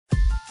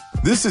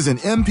This is an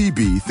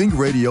MPB Think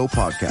Radio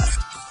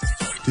podcast.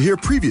 To hear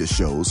previous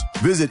shows,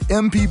 visit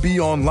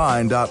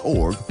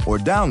mpbonline.org or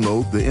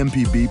download the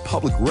MPB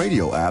Public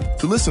Radio app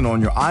to listen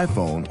on your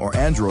iPhone or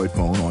Android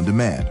phone on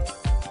demand.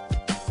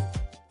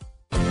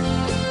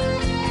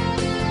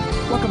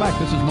 Welcome back.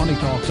 This is Money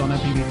Talks on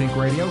MPB Think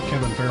Radio.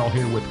 Kevin Farrell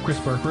here with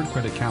Chris Burford,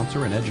 credit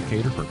counselor and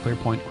educator for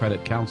ClearPoint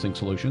Credit Counseling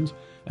Solutions,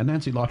 and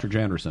Nancy Lottridge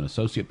Anderson,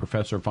 associate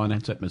professor of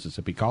finance at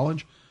Mississippi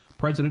College,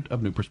 president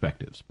of New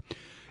Perspectives.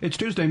 It's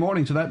Tuesday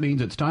morning, so that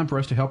means it's time for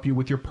us to help you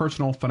with your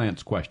personal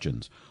finance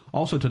questions.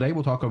 Also today,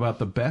 we'll talk about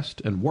the best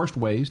and worst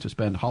ways to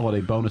spend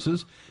holiday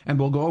bonuses, and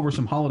we'll go over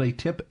some holiday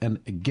tip and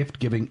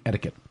gift-giving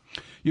etiquette.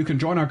 You can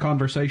join our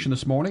conversation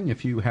this morning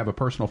if you have a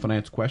personal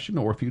finance question,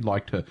 or if you'd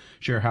like to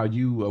share how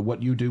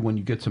what you do when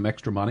you get some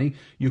extra money.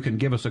 You can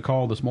give us a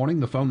call this morning.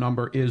 The phone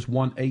number is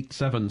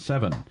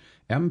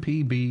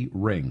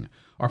 1-877-MPB-RING.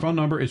 Our phone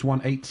number is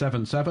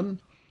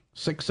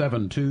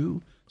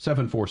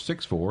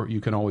 1-877-672-7464.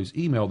 You can always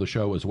email the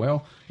show as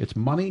well. It's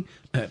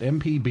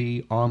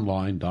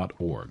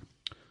money@mpbonline.org.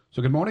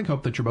 So good morning.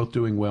 Hope that you're both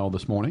doing well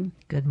this morning.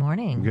 Good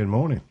morning. Good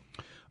morning.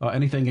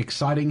 Anything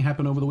exciting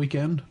happen over the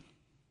weekend?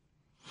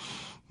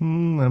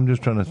 I'm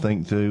just trying to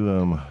think,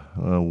 too.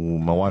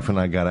 My wife and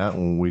I got out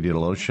and we did a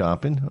little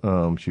shopping.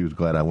 She was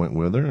glad I went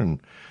with her,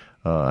 and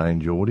I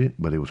enjoyed it,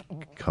 but it was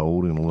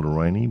cold and a little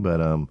rainy.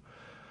 But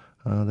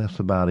that's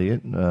about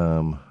it.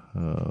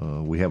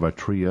 We have our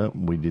tree up.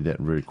 We did that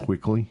very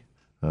quickly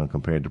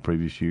compared to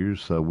previous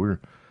years. So we're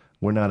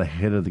not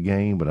ahead of the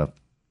game, but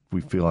we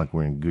feel like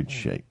we're in good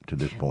shape to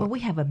this point. Well, we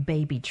have a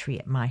baby tree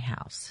at my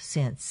house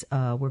since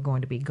we're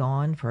going to be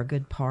gone for a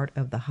good part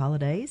of the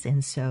holidays.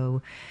 And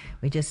so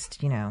we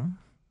just,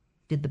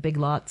 did the Big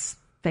Lots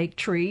fake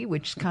tree,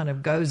 which kind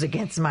of goes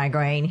against my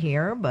grain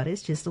here. But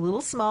it's just a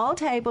little small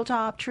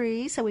tabletop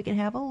tree so we can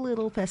have a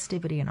little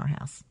festivity in our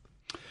house.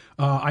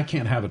 I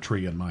can't have a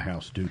tree in my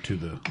house due to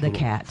the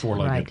cat,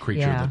 four-legged right,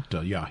 creature.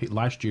 Yeah.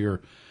 Last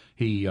year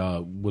he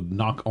would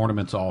knock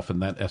ornaments off,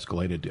 and that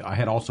escalated. I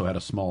had also had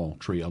a small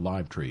tree, a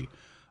live tree.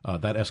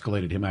 That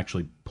escalated him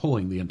actually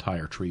pulling the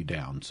entire tree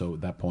down. So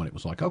at that point it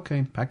was like,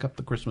 okay, pack up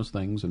the Christmas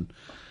things. And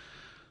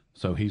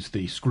so he's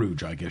the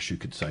Scrooge, I guess you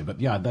could say.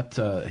 But yeah,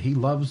 that he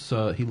loves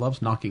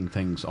knocking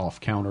things off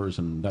counters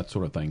and that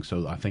sort of thing.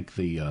 So I think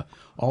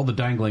all the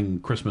dangling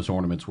Christmas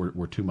ornaments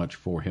were too much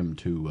for him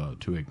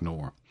to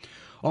ignore.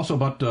 Also,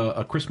 about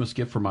a Christmas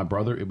gift for my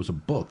brother. It was a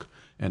book,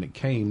 and it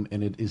came,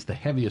 and it is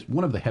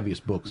one of the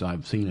heaviest books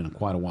I've seen in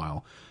quite a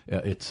while.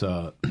 It's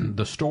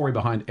the story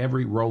behind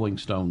every Rolling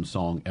Stones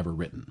song ever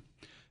written.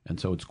 And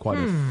so it's quite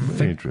a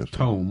thick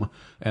tome.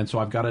 And so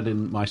I've got it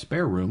in my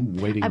spare room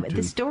waiting to...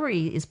 The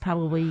story is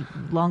probably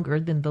longer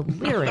than the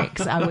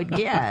lyrics, I would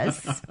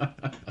guess.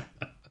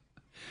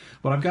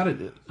 But I've got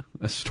it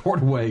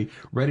stored away,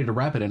 ready to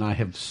wrap it, and I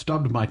have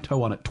stubbed my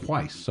toe on it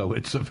twice. So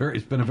it's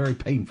been a very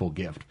painful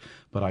gift.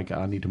 But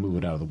I need to move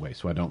it out of the way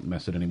so I don't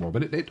mess it anymore.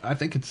 But I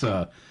think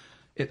I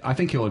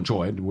think he'll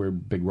enjoy it. We're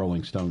big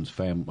Rolling Stones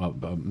fans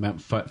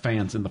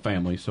in the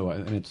family. So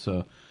it's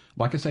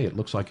like I say, it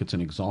looks like it's an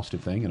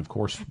exhaustive thing. And of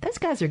course, those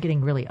guys are getting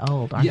really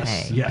old, aren't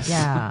they? Yes.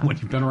 Yeah. When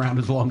you've been around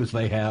as long as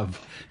they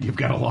have, you've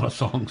got a lot of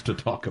songs to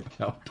talk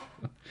about.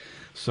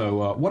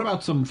 So what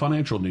about some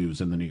financial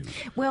news in the news?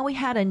 Well, we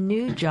had a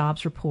new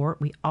jobs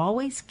report. We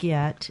always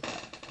get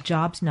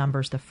jobs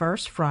numbers the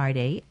first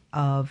Friday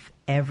of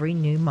every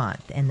new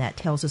month, and that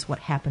tells us what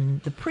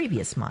happened the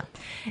previous month.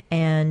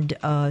 And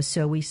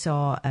so we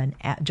saw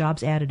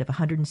jobs added of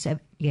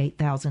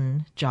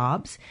 178,000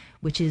 jobs,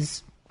 which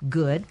is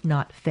good,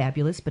 not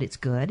fabulous, but it's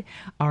good.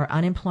 Our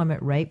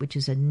unemployment rate, which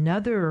is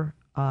another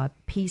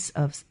piece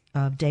of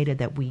data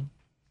that we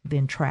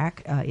then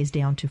track, is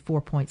down to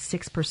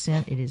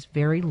 4.6%. It is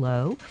very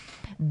low.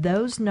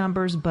 Those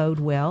numbers bode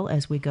well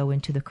as we go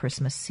into the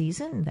Christmas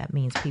season. That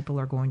means people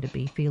are going to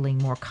be feeling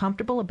more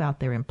comfortable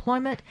about their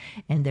employment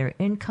and their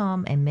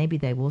income, and maybe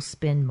they will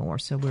spend more.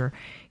 So we're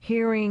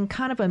hearing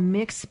kind of a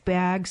mixed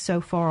bag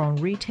so far on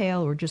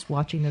retail. We're just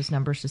watching those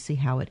numbers to see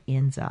how it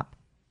ends up.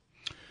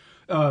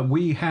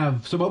 We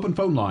have some open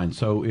phone lines,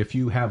 so if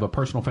you have a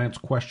personal finance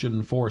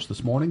question for us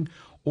this morning,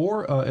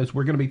 or as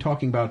we're going to be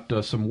talking about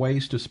some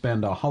ways to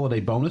spend a holiday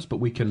bonus, but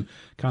we can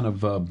kind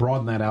of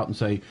broaden that out and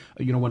say,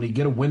 when you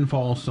get a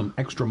windfall, some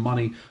extra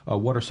money,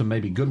 what are some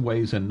maybe good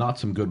ways and not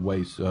some good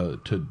ways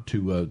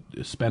to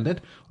spend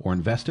it or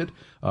invest it?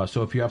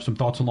 So if you have some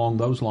thoughts along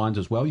those lines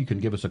as well, you can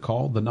give us a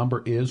call. The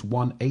number is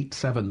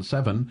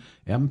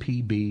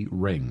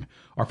 1-877-MPB-RING.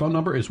 Our phone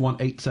number is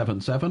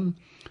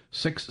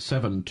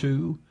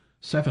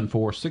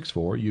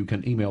 1-877-672-7464. You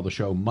can email the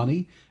show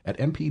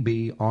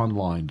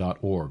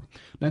money@mpbonline.org.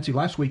 Nancy,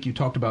 last week you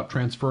talked about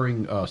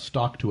transferring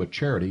stock to a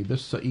charity.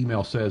 This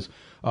email says,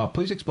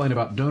 please explain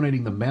about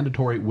donating the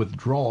mandatory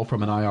withdrawal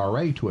from an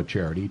IRA to a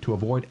charity to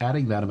avoid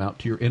adding that amount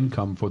to your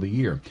income for the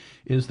year.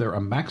 Is there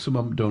a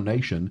maximum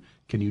donation?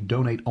 Can you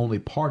donate only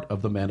part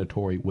of the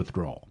mandatory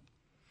withdrawal?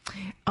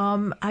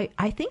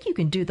 I think you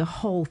can do the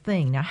whole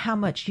thing. Now, how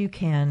much you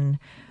can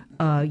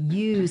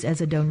use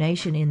as a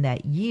donation in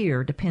that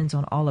year depends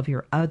on all of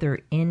your other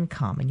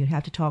income, and you'd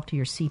have to talk to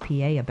your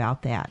CPA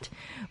about that.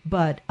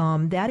 But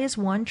that is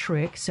one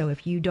trick. So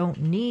if you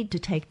don't need to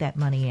take that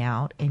money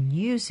out and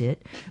use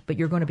it, but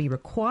you're going to be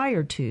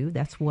required to,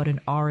 that's what an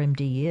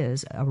RMD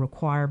is, a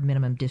required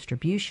minimum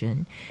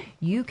distribution,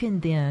 you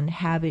can then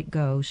have it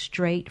go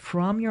straight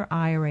from your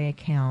IRA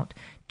account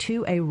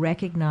to a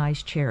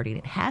recognized charity.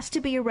 It has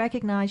to be a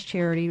recognized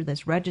charity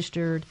that's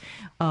registered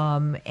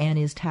and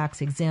is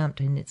tax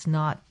exempt, and it's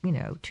not,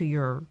 to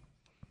your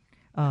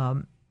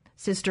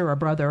sister or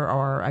brother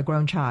or a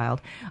grown child.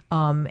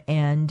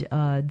 And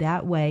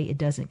that way it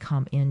doesn't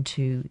come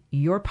into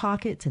your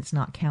pockets. It's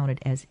not counted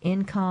as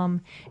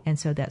income. And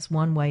so that's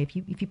one way. If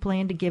you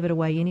plan to give it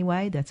away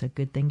anyway, that's a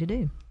good thing to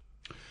do.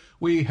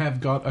 We have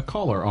got a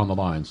caller on the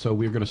line, so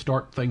we're going to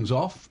start things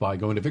off by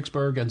going to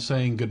Vicksburg and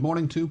saying good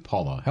morning to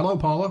Paula. Hello,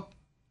 Paula.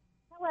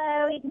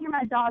 Hello. You can hear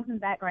my dogs in the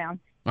background.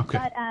 Okay.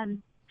 But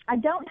I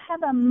don't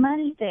have a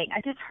money thing.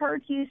 I just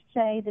heard you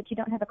say that you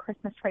don't have a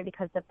Christmas tree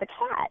because of the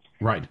cat.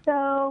 Right.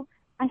 So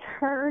I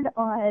heard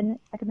I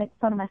could make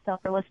fun of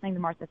myself for listening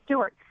to Martha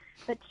Stewart,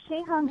 but she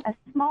hung a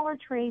smaller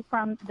tree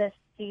from the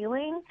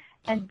ceiling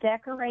and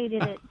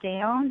decorated it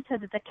down so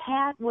that the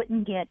cat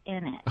wouldn't get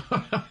in it.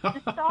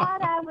 Just thought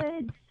I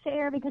would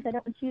share because I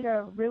don't want you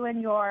to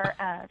ruin your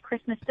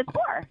Christmas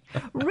decor.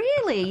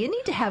 Really? You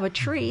need to have a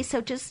tree,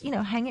 so just,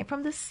 hang it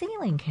from the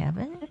ceiling,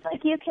 Kevin. Just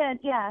like you could,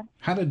 yeah.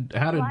 How did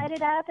light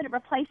it up and it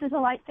replaces a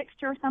light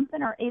fixture or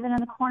something, or even in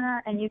the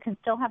corner, and you can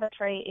still have a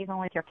tree even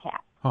with your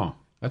cat. Huh.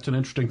 That's an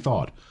interesting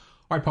thought.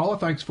 All right, Paula,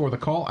 thanks for the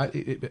call.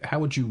 How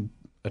would you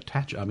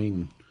attach?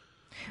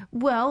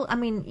 Well,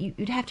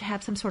 you'd have to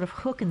have some sort of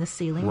hook in the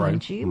ceiling,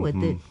 wouldn't you, with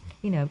it,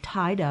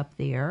 tied up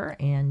there.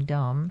 And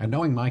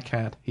knowing my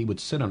cat, he would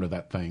sit under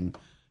that thing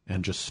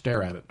and just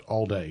stare at it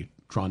all day,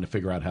 trying to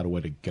figure out how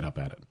to get up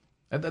at it.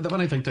 The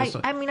funny thing is,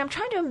 I'm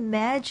trying to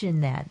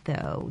imagine that,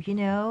 though.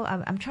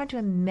 I'm trying to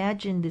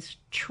imagine this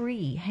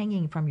tree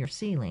hanging from your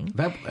ceiling.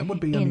 That would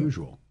be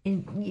unusual.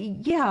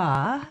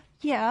 Yeah.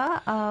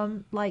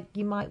 Like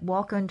you might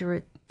walk under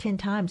it 10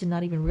 times and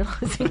not even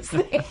realize it's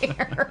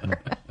there.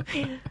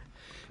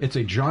 It's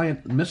a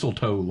giant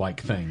mistletoe-like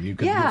thing. You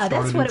could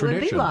that's what it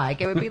would be like.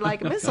 It would be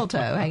like a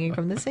mistletoe hanging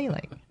from the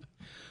ceiling.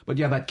 But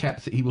yeah, that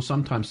cat, he will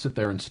sometimes sit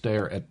there and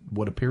stare at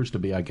what appears to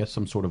be, I guess,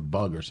 some sort of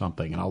bug or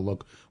something. And I'll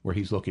look where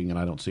he's looking and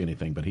I don't see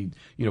anything. But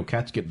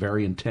cats get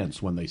very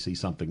intense when they see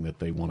something that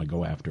they want to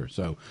go after.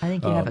 So I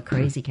think you have a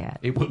crazy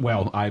cat.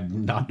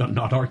 I'm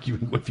not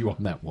arguing with you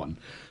on that one.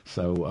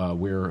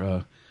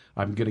 So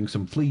I'm getting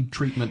some flea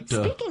treatment.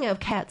 Speaking of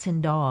cats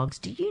and dogs,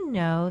 do you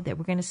know that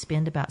we're going to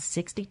spend about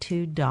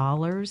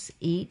 $62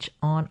 each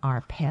on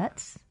our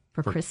pets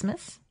for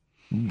Christmas?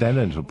 That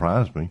doesn't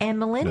surprise me. And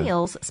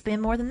millennials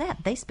spend more than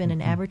that. They spend an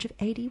average of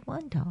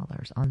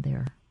 $81 on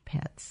their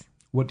pets.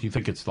 What do you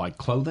think? It's like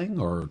clothing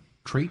or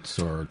treats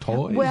or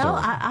toys? Well,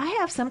 I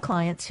have some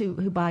clients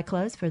who buy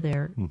clothes for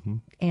their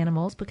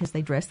animals because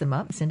they dress them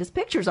up and send us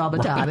pictures all the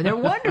time, and they're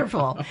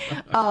wonderful.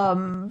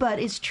 But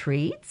it's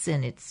treats,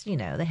 and it's,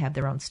 they have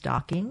their own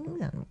stocking.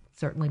 And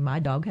certainly my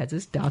dog has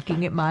a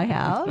stocking at my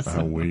house.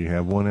 We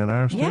have one in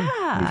ours, too.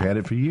 Yeah. We've had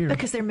it for years.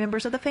 Because they're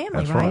members of the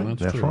family, That's right?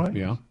 That's true. Right.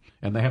 Yeah.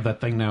 And they have that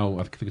thing now,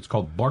 I think it's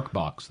called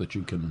BarkBox, that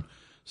you can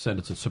send.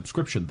 It's a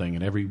subscription thing,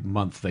 and every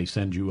month they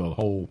send you a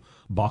whole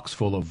box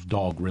full of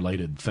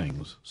dog-related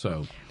things.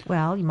 So,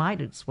 well, you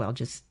might as well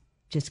just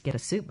get a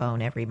soup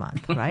bone every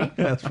month, right?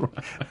 That's right.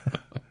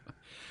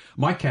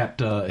 My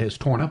cat has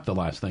torn up the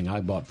last thing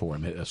I bought for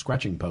him, a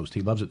scratching post. He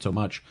loves it so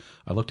much.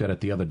 I looked at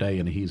it the other day,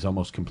 and he's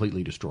almost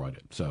completely destroyed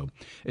it. So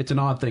it's an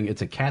odd thing.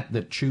 It's a cat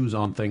that chews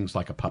on things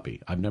like a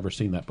puppy. I've never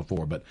seen that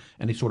before, but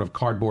any sort of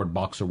cardboard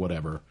box or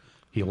whatever,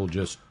 he'll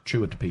just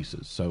chew it to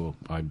pieces. So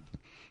I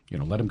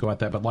let him go at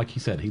that. But like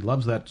he said, he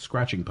loves that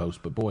scratching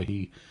post, but boy,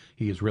 he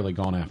has really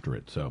gone after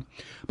it. So,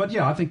 but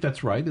yeah, I think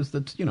that's right. Is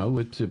that,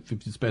 it's, if you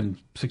spend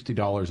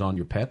 $60 on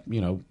your pet,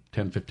 $10,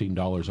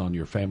 $15 on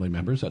your family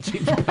members, that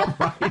seems about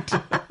right.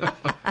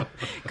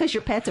 Because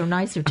your pets are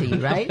nicer to you,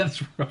 right?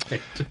 That's right.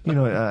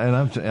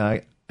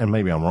 And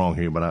maybe I'm wrong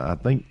here, but I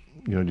think,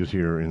 just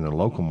here in the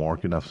local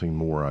market, I've seen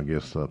more, I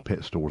guess,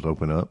 pet stores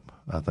open up.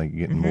 I think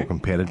getting more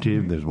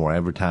competitive. There's more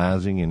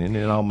advertising, and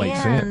it all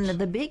makes sense. And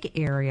the big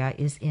area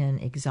is in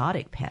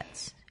exotic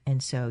pets,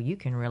 and so you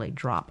can really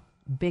drop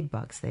big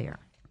bucks there.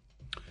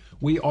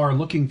 We are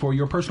looking for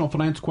your personal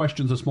finance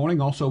questions this morning.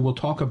 Also, we'll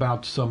talk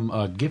about some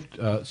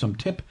some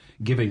tip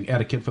giving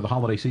etiquette for the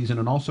holiday season,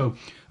 and also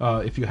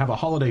if you have a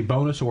holiday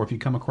bonus or if you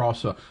come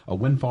across a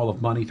windfall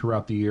of money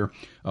throughout the year,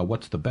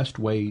 what's the best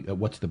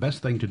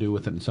thing to do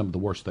with it, and some of the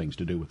worst things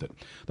to do with it.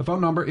 The phone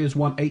number is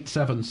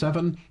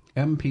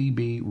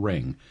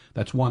 1-877-MPB-RING.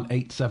 That's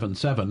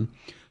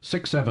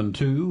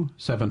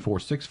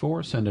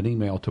 1-877-672-7464. Send an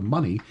email to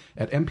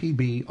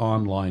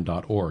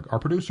money@mpbonline.org. Our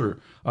producer,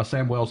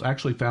 Sam Wells,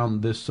 actually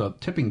found this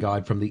tipping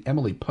guide from the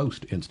Emily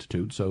Post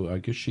Institute, so I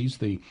guess she's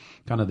the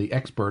kind of the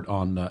expert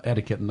on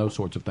etiquette and those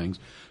sorts of things.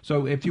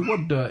 So if you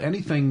would,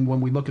 anything, when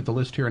we look at the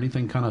list here,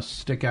 anything kind of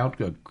stick out,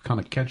 kind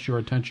of catch your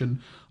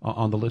attention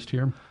on the list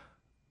here?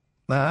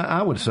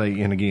 I would say,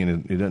 and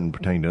again, it doesn't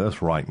pertain to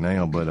us right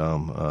now, but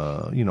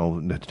you know,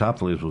 at the top of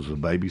the list was a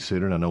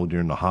babysitter. And I know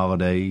during the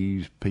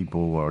holidays,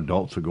 people or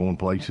adults are going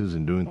places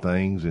and doing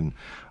things, and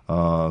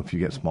if you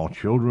got small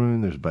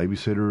children, there's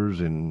babysitters,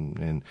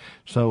 and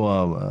so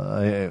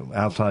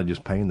outside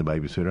just paying the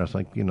babysitter, I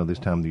think, you know, this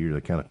time of the year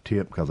they kind of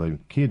tip because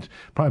kids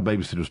probably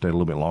babysitters stay a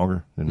little bit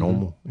longer than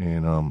normal,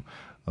 and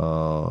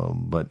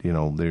but you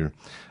know they're.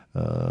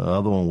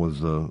 Other one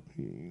was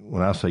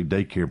when I say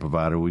daycare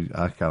provider,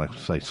 I kind of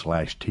say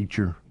 /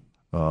 teacher,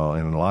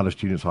 and a lot of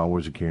students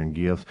always are carrying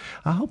gifts.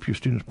 I hope your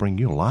students bring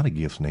you a lot of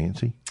gifts,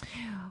 Nancy.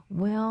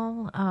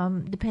 Well,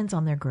 depends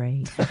on their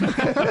grade.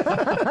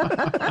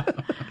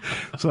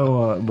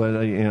 So,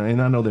 but you know,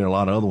 and I know there are a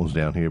lot of other ones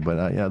down here,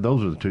 but yeah,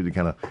 those are the two that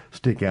kind of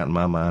stick out in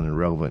my mind and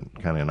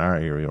relevant, kind of in our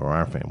area or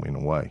our family in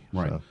a way.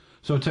 Right.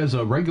 So it says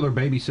a regular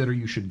babysitter,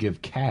 you should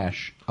give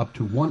cash up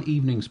to 1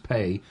 evening's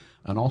pay,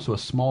 and also a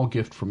small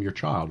gift from your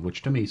child,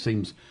 which to me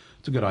seems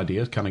it's a good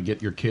idea. Kind of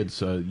get your kids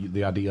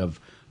the idea of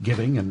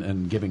giving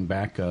and giving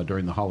back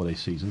during the holiday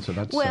season. So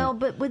that's well,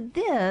 but with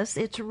this,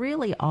 it's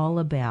really all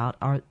about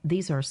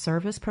these are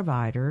service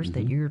providers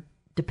that you're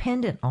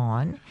dependent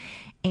on,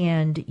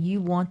 and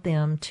you want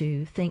them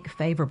to think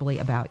favorably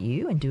about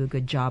you and do a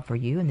good job for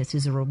you. And this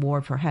is a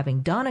reward for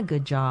having done a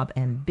good job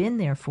and been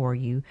there for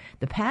you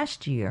the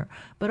past year.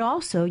 But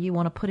also you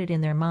want to put it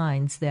in their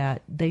minds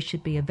that they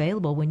should be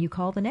available when you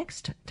call the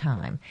next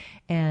time.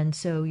 And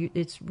so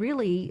it's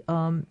really,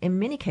 in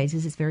many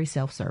cases, it's very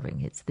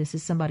self-serving. This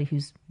is somebody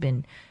who's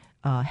been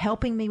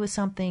helping me with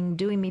something,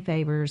 doing me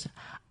favors.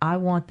 I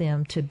want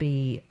them to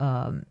be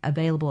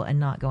available and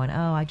not going,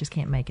 oh, I just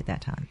can't make it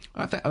that time.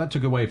 That's a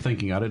good way of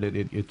thinking about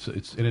it. It's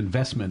an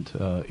investment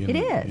in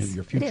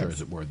your future,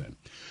 as it were, then.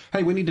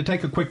 Hey, we need to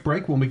take a quick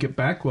break. When we get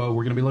back, we're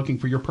going to be looking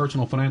for your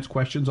personal finance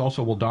questions.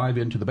 Also, we'll dive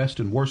into the best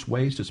and worst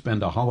ways to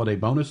spend a holiday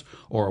bonus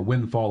or a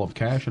windfall of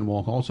cash, and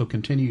we'll also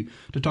continue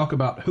to talk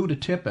about who to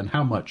tip and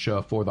how much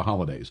for the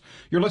holidays.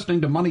 You're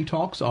listening to Money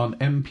Talks on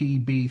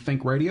MPB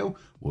Think Radio.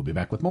 We'll be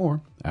back with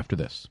more after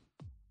this.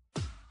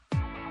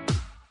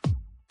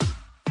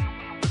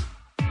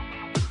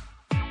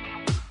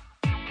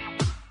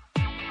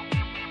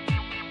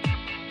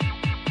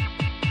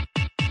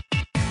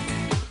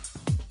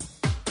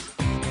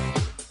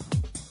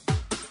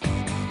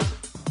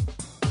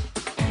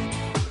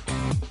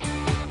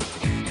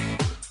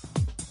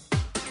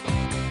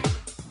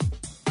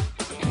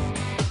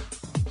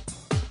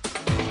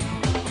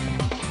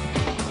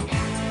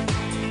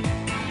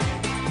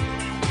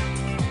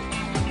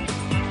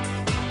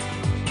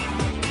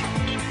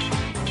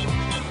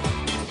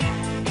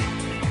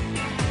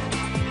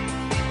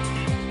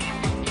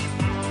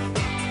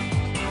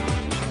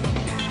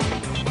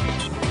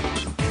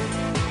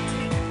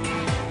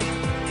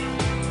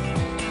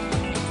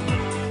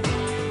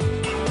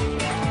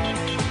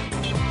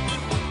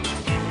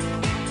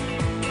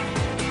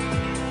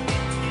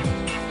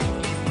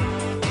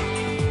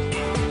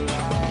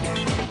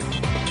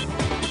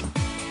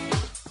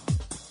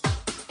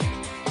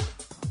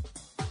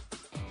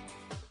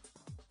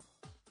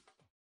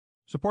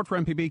 Support for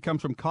MPB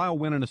comes from Kyle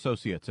Wynn &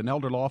 Associates, an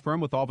elder law firm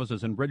with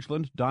offices in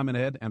Ridgeland, Diamond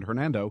Head, and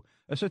Hernando,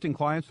 assisting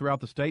clients throughout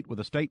the state with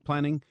estate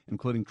planning,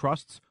 including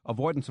trusts,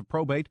 avoidance of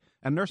probate,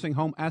 and nursing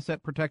home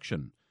asset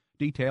protection.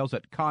 Details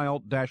at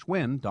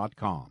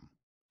kyle-wynn.com.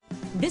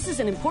 This is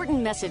an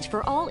important message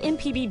for all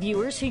MPB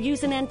viewers who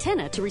use an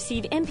antenna to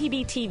receive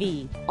MPB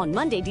TV. On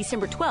Monday,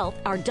 December 12th,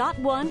 our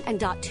 .1 and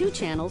 .2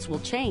 channels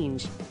will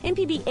change.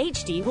 MPB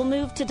HD will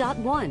move to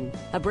 .1.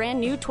 A brand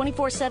new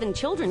 24/7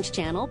 children's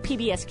channel,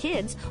 PBS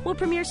Kids, will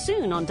premiere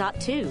soon on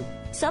 .2.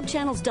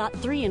 Subchannels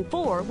 .3 and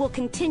 4 will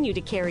continue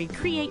to carry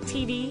Create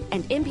TV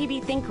and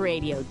MPB Think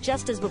Radio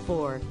just as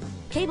before.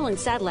 Cable and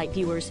satellite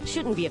viewers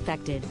shouldn't be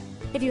affected.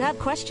 If you have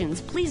questions,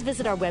 please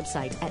visit our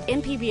website at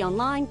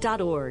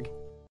mpbonline.org.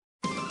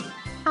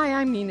 Hi,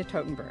 I'm Nina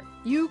Totenberg.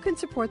 You can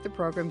support the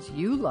programs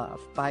you love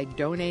by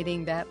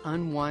donating that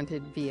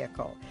unwanted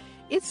vehicle.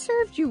 It's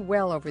served you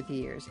well over the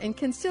years and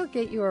can still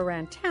get you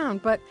around town,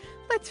 but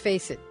let's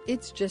face it,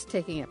 it's just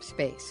taking up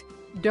space.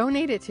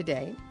 Donate it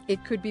today.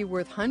 It could be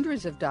worth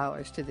hundreds of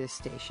dollars to this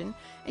station,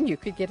 and you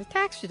could get a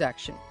tax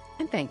deduction.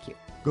 And thank you.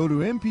 Go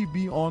to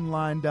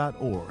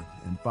mpbonline.org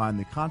and find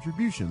the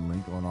contribution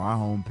link on our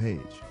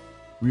homepage.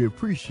 We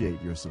appreciate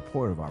your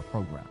support of our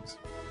programs.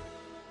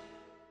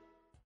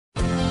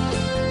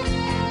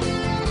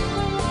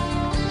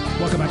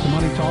 Welcome back to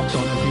Money Talks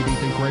on MPB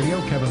Think Radio.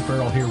 Kevin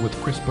Farrell here with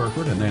Chris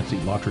Burford and Nancy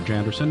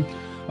Lottridge-Anderson.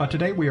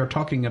 Today we are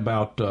talking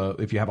about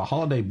if you have a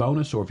holiday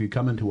bonus or if you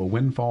come into a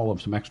windfall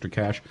of some extra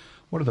cash,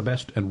 what are the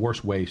best and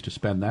worst ways to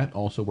spend that?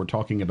 Also, we're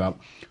talking about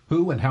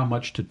who and how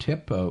much to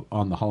tip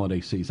on the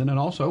holiday season. And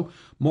also,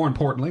 more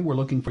importantly, we're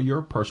looking for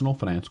your personal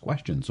finance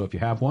questions. So if you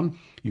have one,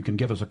 you can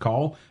give us a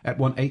call at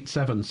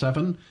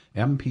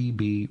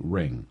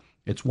 1-877-MPB-RING.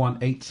 It's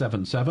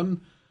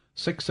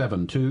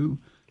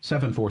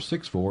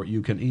 1-877-672-7464.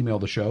 You can email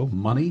the show,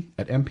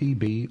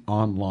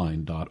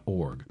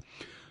 money@mpbonline.org.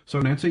 So,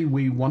 Nancy,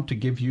 we want to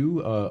give you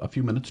a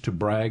few minutes to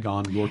brag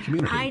on your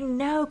community. I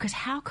know, because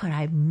how could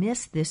I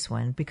miss this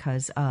one?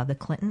 Because the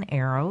Clinton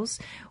Arrows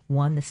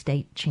won the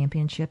state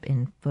championship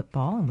in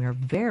football, and we're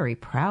very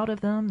proud of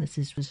them. This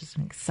was just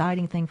an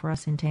exciting thing for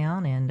us in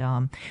town,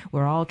 and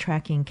we're all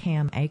tracking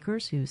Cam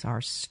Akers, who's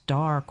our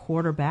star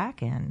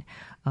quarterback, and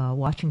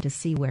watching to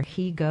see where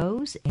he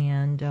goes,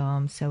 and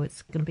so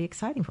it's going to be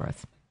exciting for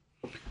us.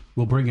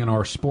 We'll bring in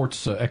our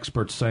sports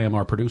expert, Sam,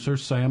 our producer.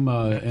 Sam,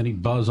 any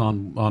buzz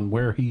on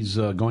where he's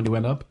going to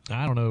end up?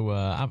 I don't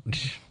know.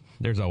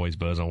 There's always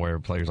buzz on where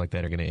players like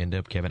that are going to end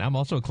up, Kevin. I'm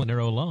also a Clinton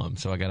Arrow alum,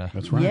 so I got to.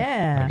 That's right.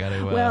 Yeah. I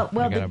gotta,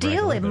 well, the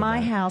deal at my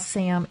house,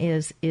 Sam,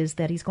 is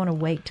that he's going to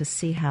wait to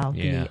see how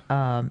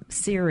the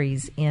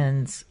series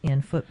ends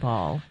in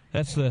football.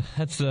 That's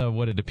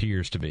what it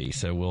appears to be.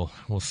 So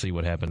we'll see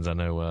what happens. I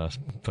know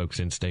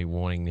folks in state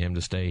wanting him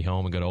to stay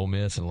home and go to Ole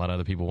Miss, and a lot of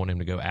other people want him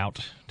to go out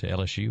to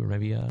LSU or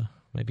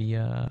maybe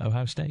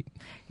Ohio State.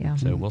 Yeah.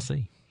 So we'll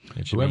see.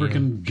 Whoever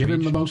can give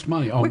him the most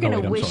money. We're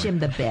going to wish him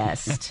the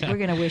best. We're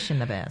going to wish him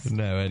the best.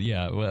 No,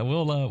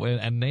 we'll.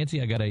 And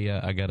Nancy, I got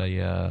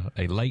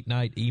a late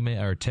night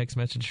email or text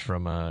message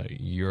from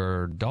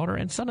your daughter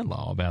and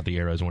son-in-law about the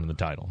Arrows winning the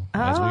title.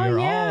 As we are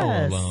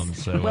all alums.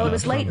 So, it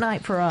was late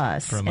night for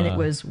us, and it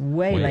was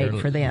way late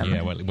early, for them.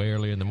 Yeah, way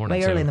earlier in the morning.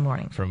 Way early in the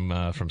morning. From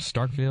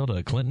Starkville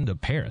to Clinton to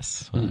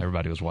Paris,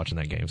 everybody was watching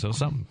that game. So it was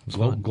something. It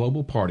was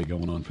global party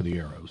going on for the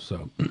Arrows.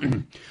 So,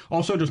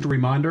 also just a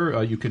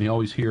reminder, you can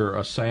always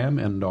hear Sam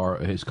and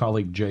his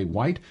colleague Jay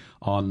White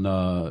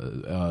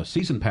on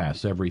Season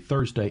Pass every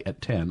Thursday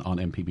at 10 on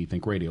MPB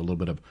Think Radio. A little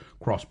bit of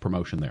cross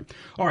promotion there.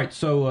 All right,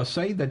 so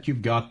say that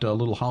you've got a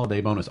little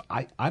holiday bonus.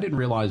 I didn't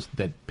realize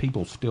that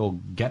people still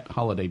get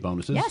holiday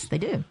bonuses. Yes, they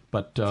do.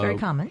 But it's very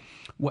common.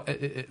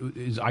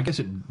 I guess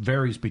it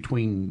varies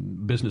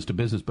between business to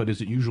business, but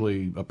is it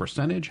usually a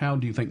percentage? How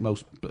do you think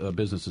most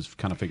businesses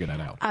kind of figure that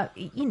out?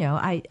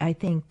 I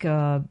think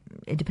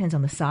it depends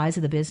on the size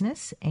of the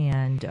business,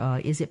 and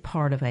is it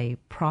part of a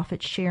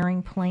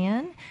profit-sharing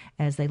plan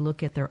as they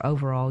look at their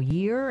overall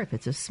year? If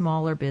it's a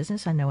smaller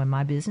business, I know in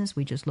my business,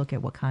 we just look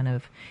at what kind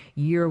of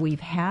year we've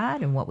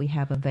had and what we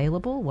have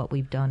available, what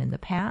we've done in the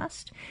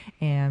past,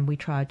 and we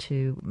try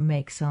to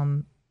make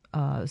some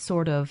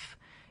sort of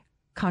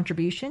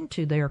contribution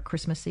to their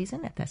Christmas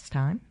season at this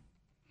time.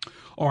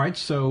 All right,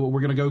 so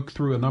we're going to go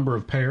through a number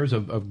of pairs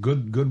of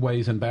good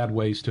ways and bad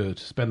ways to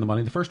spend the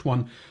money. The first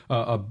one,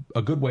 a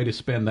good way to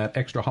spend that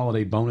extra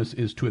holiday bonus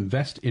is to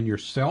invest in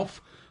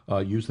yourself.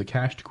 Use the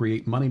cash to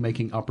create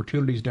money-making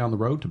opportunities down the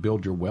road to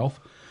build your wealth.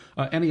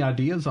 Any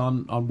ideas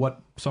on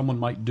what someone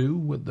might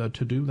do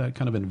to do that,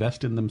 kind of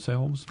invest in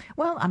themselves?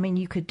 Well, I mean,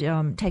 you could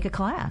take a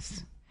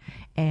class.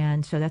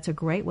 And so that's a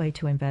great way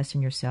to invest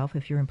in yourself.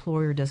 If your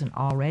employer doesn't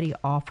already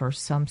offer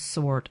some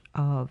sort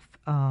of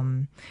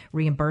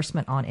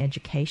reimbursement on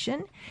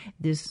education,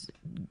 this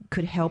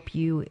could help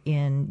you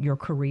in your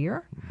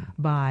career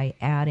by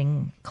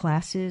adding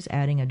classes,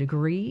 adding a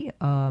degree,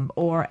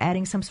 or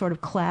adding some sort of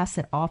class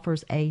that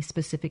offers a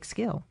specific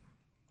skill.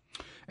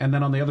 And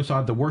then on the other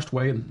side, the worst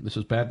way, and this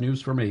is bad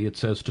news for me, it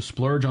says to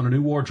splurge on a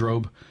new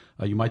wardrobe.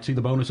 You might see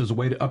the bonus as a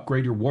way to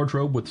upgrade your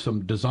wardrobe with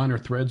some designer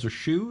threads or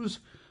shoes.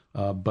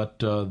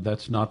 But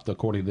that's not,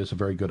 according to this, a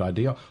very good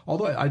idea.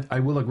 Although I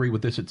will agree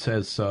with this. It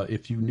says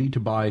if you need to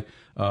buy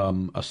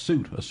a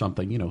suit or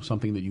something,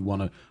 something that you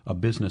want a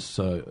business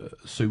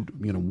suit,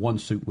 one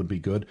suit would be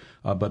good.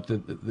 But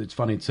it's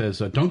funny. It says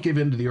don't give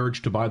in to the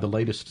urge to buy the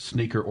latest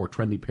sneaker or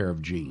trendy pair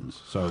of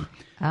jeans. So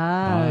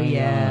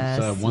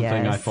yes, one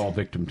thing I fall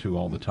victim to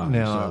all the time.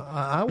 Now,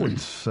 I would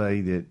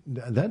say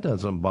that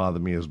doesn't bother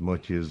me as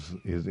much as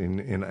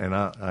and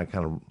I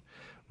kind of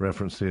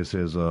reference this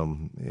as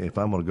if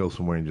I'm going to go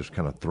somewhere and just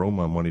kind of throw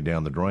my money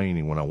down the drain,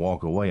 and when I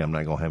walk away, I'm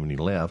not going to have any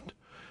left.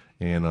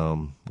 And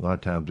a lot of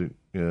times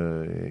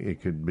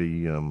it could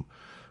be, I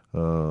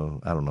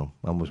don't know.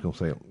 I'm just going to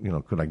say,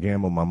 could I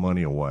gamble my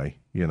money away?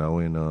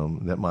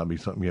 And that might be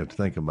something you have to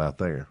think about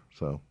there.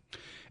 So.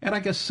 And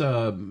I guess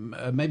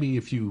maybe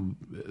if you,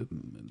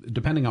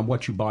 depending on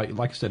what you buy,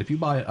 like I said, if you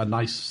buy a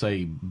nice,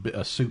 say,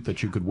 a suit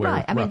that you could wear,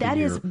 right? I mean, that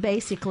is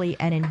basically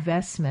an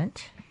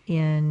investment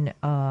in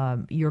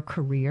your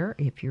career.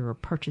 If you're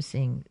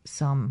purchasing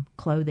some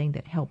clothing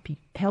that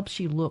helps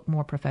you look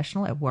more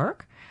professional at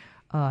work,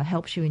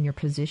 helps you in your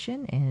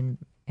position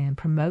and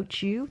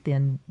promotes you,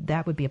 then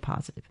that would be a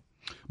positive.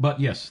 But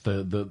yes,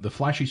 the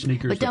flashy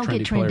sneakers, but don't the trendy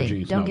get trendy. Player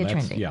jeans, don't get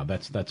trendy. Yeah,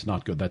 that's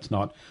not good. That's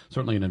not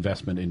certainly an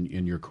investment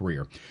in your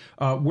career.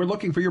 We're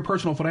looking for your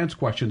personal finance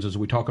questions as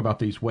we talk about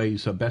these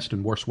ways, best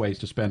and worst ways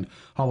to spend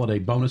holiday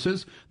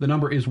bonuses. The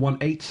number is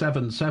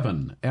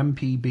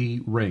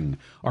 1-877-MPB-RING.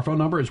 Our phone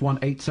number is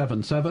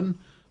 1-877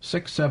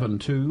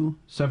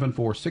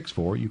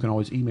 672-7464. You can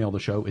always email the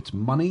show. It's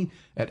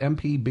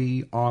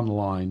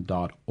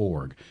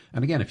money@mpbonline.org.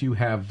 And again, if you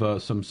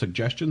have some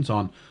suggestions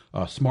on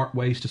smart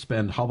ways to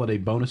spend holiday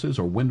bonuses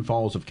or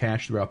windfalls of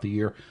cash throughout the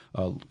year,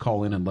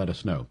 call in and let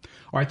us know.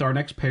 All right, our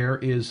next pair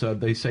is,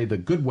 they say the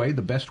good way,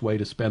 the best way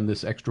to spend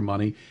this extra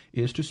money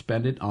is to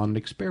spend it on an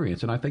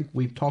experience. And I think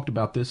we've talked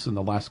about this in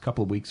the last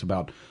couple of weeks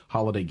about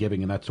holiday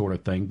giving and that sort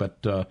of thing.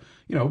 But,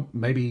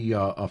 maybe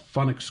a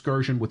fun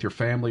excursion with your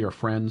family or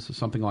friends,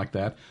 something like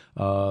that,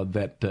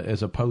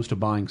 as opposed to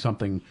buying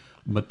something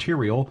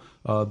material,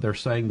 they're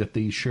saying that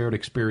these shared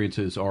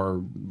experiences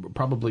are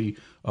probably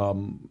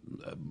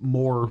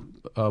more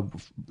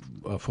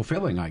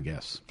fulfilling, I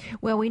guess.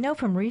 Well, we know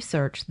from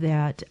research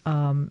that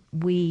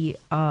we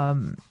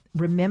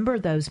remember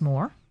those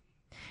more.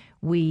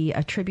 We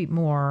attribute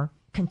more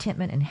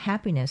contentment and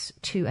happiness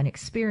to an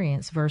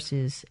experience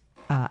versus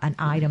an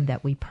item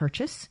that we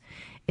purchase.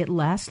 It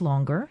lasts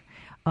longer.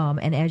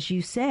 And as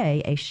you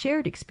say, a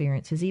shared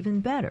experience is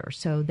even better.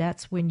 So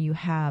that's when you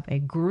have a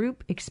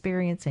group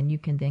experience and you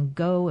can then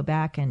go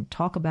back and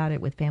talk about it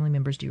with family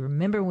members. Do you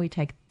remember when we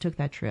took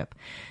that trip?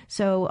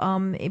 So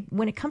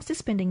when it comes to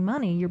spending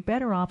money, you're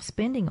better off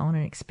spending on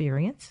an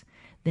experience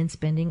than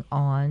spending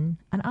on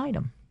an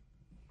item.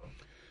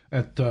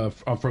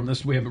 From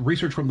this, we have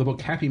research from the book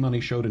Happy Money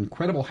showed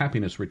incredible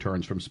happiness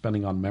returns from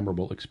spending on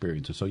memorable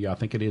experiences. So, yeah, I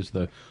think it is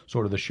the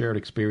sort of the shared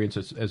experience,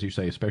 as you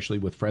say, especially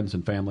with friends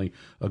and family,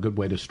 a good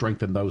way to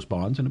strengthen those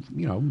bonds. And,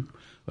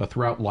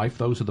 throughout life,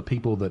 those are the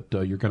people that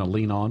you're going to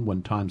lean on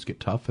when times get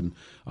tough and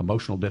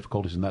emotional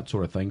difficulties and that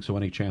sort of thing. So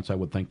any chance I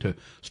would think to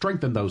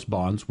strengthen those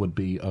bonds would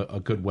be a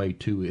good way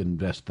to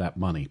invest that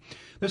money.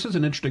 This is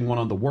an interesting one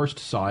on the worst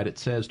side. It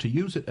says to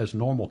use it as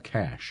normal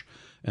cash.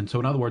 And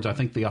so, in other words, I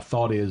think the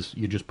thought is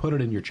you just put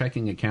it in your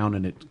checking account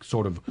and it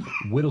sort of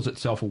whittles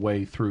itself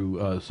away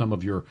through some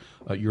of your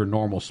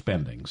normal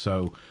spending.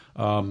 So,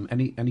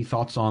 any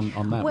thoughts on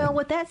that? Well,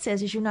 what that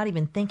says is you're not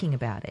even thinking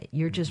about it.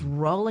 You're just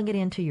rolling it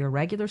into your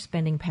regular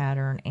spending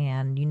pattern.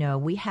 And,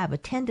 we have a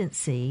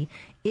tendency,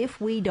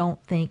 if we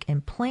don't think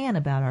and plan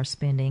about our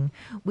spending,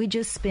 we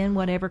just spend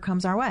whatever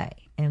comes our way.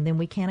 And then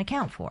we can't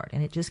account for it,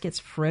 and it just gets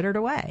frittered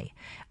away.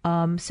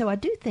 So I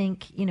do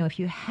think, if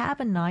you have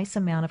a nice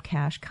amount of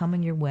cash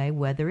coming your way,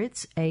 whether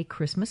it's a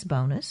Christmas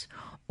bonus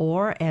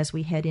or as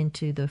we head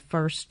into the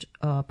first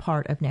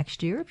part of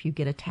next year, if you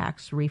get a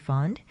tax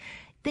refund,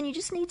 then you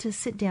just need to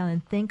sit down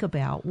and think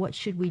about what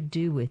should we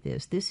do with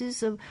this. This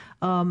is a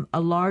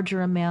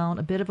larger amount,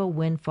 a bit of a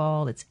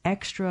windfall. It's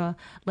extra.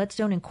 Let's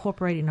don't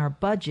incorporate it in our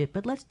budget,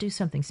 but let's do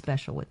something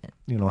special with it.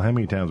 How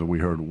many times have we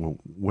heard, well,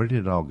 where did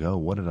it all go?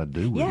 What did I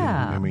do with it?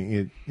 I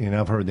mean, and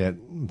I've heard that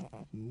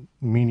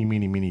many,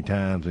 many, many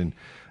times. And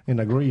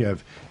I agree,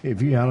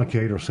 if you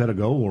allocate or set a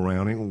goal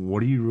around it,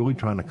 what are you really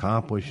trying to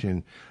accomplish?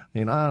 And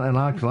a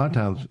lot of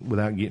times,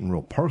 without getting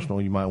real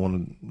personal, you might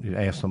want to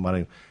ask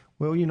somebody,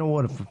 well, you know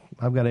what, if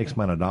I've got X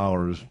amount of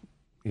dollars,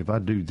 if I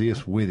do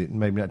this with it, and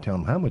maybe not tell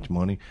them how much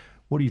money,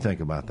 what do you think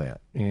about that?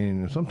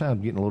 And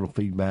sometimes getting a little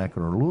feedback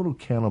or a little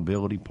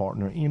accountability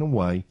partner in a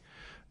way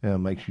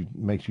makes you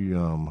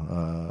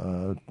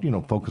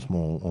focus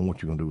more on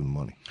what you're going to do with the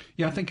money.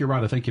 Yeah, I think you're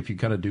right. I think if you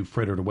kind of do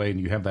fritter it away and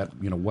you have that,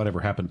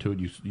 whatever happened to it,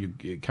 you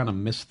kind of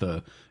miss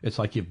it's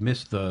like you've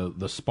missed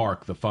the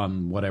spark, the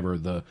fun, whatever,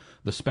 the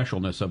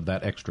specialness of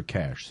that extra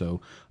cash. So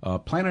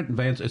plan it in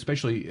advance,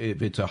 especially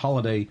if it's a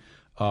holiday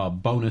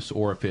bonus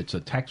or if it's a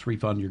tax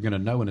refund, you're going to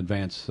know in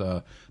advance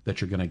that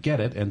you're going to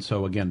get it. And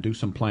so, again, do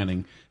some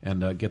planning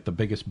and get the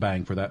biggest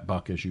bang for that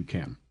buck as you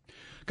can.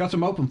 Got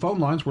some open phone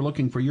lines. We're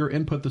looking for your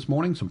input this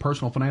morning, some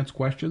personal finance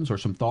questions or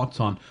some thoughts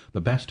on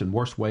the best and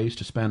worst ways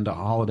to spend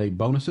holiday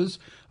bonuses.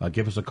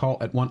 Give us a call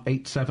at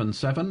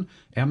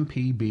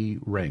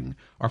 1-877-MPB-RING.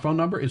 Our phone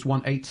number is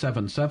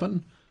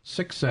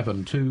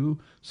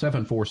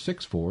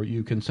 1-877-672-7464.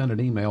 You can send an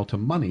email to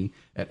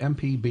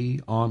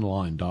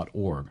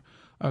money@mpbonline.org.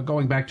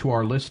 Going back to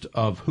our list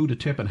of who to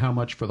tip and how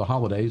much for the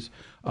holidays,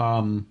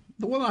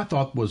 the one I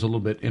thought was a little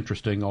bit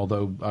interesting,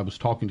 although I was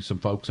talking to some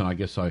folks and I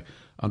guess I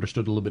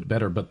understood a little bit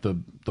better, but the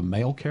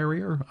mail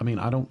carrier, I mean,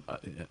 I don't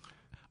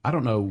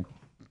know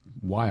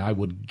why I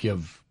would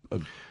give a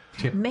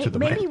tip to the mail carrier.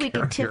 Maybe we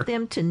could tip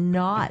them to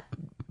not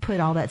put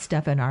all that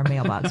stuff in our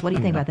mailbox. What do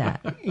you think about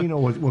that?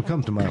 What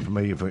comes to mind for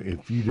me,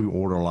 if you do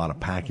order a lot of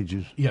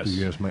packages, yes,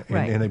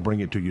 and they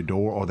bring it to your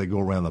door or they go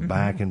around the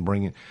back and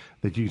bring it,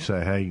 that you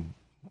say, hey,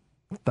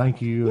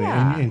 thank you.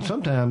 Yeah. And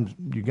sometimes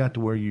you got to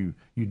where you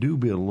do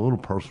build a little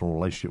personal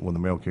relationship with the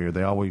mail carrier.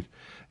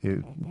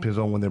 It depends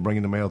on when they're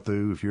bringing the mail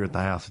through. If you're at the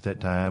house at that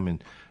time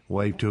and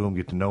wave to them,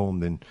 get to know them,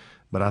 then.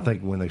 But I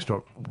think when they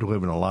start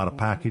delivering a lot of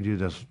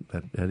packages,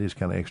 that is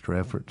kind of extra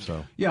effort.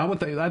 So yeah,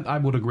 I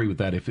would agree with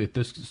that. If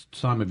this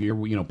time of year,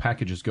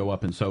 packages go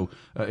up, and so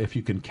if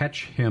you can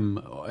catch him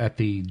at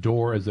the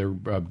door as they're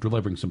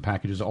delivering some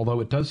packages,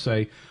 although it does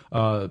say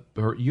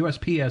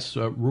USPS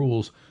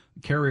rules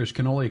carriers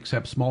can only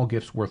accept small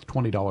gifts worth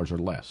 $20 or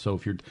less. So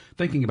if you're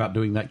thinking about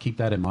doing that, keep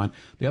that in mind.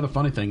 The other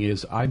funny thing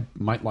is I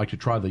might like to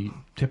try the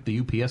tip the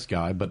UPS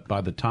guy, but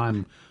by the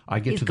time I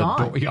get to the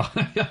door,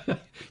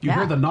 you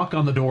hear the knock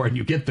on the door and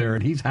you get there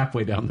and he's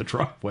halfway down the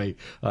driveway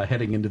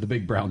heading into the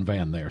big brown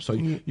van there. So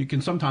you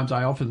can sometimes,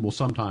 I often will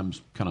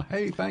sometimes kind of,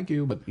 hey, thank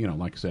you. But,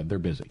 like I said, they're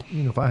busy.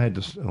 If I had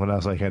to, when I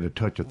say had to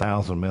touch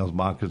 1,000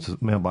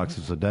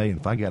 mailboxes a day, and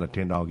if I got a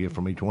 $10 gift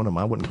from each one of them,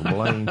 I wouldn't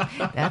complain.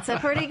 That's a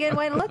pretty good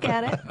way to look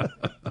at it.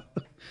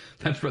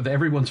 That's for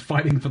everyone's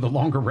fighting for the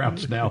longer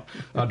routes now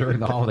during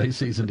the holiday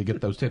season to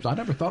get those tips. I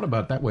never thought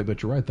about it that way,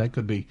 but you're right. That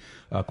could be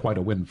quite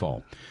a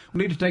windfall.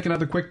 We need to take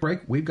another quick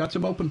break. We've got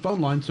some open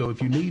phone lines, so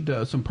if you need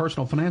some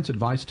personal finance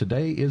advice,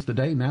 today is the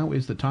day. Now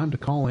is the time to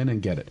call in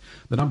and get it.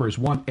 The number is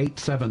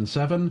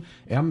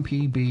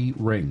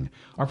 1-877-MPB-RING.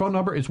 Our phone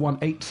number is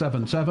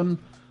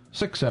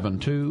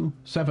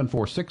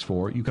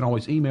 1-877-672-7464. You can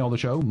always email the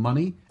show,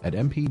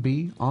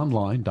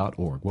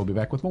 money@mpbonline.org. We'll be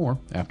back with more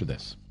after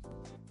this.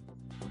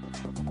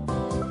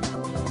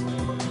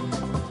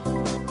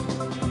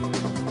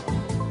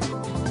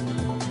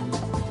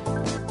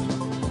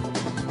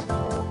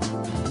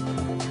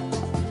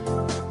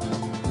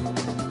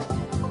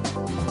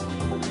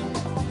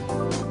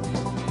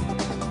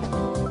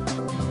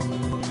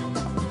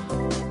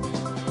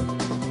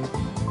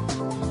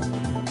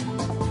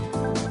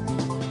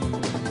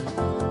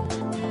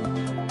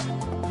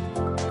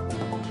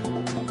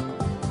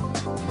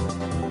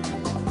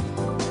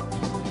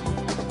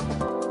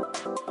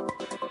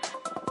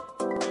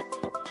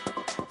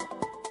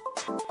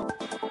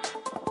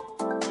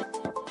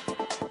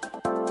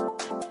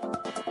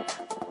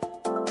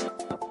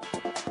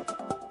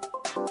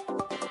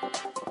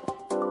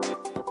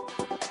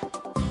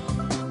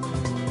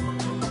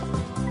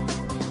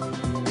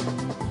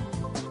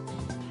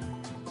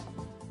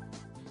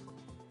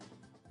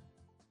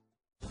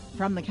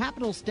 From the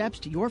Capitol steps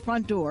to your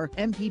front door,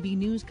 MPB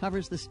News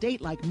covers the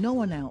state like no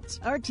one else.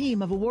 Our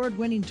team of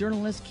award-winning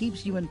journalists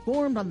keeps you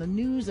informed on the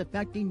news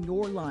affecting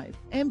your life.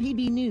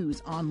 MPB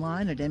News,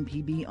 online at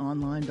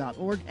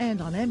mpbonline.org and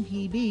on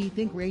MPB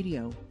Think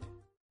Radio.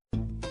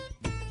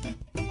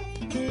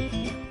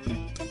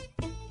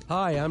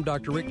 Hi, I'm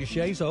Dr. Rick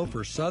DeShazo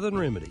for Southern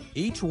Remedy.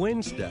 Each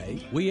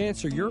Wednesday, we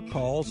answer your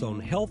calls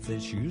on health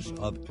issues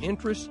of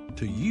interest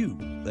to you.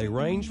 They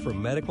range from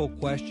medical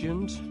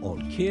questions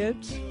on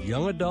kids,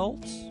 young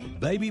adults,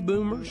 baby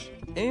boomers,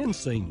 and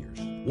seniors.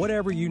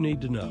 Whatever you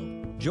need to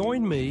know.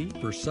 Join me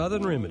for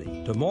Southern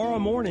Remedy tomorrow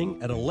morning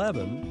at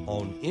 11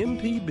 on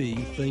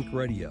MPB Think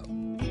Radio.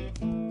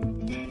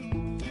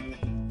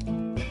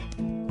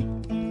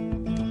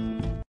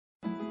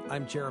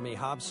 I'm Jeremy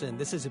Hobson.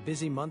 This is a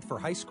busy month for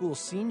high school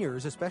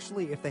seniors,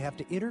 especially if they have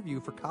to interview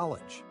for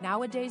college.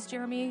 Nowadays,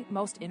 Jeremy,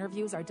 most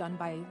interviews are done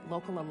by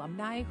local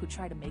alumni who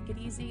try to make it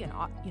easy and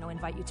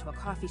invite you to a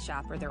coffee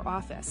shop or their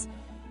office.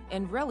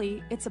 And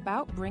really, it's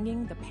about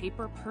bringing the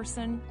paper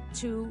person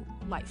to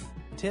life.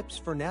 Tips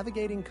for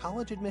navigating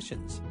college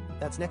admissions.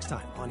 That's next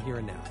time on Here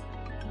and Now.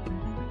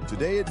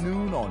 Today at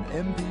noon on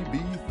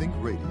MPB Think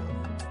Radio.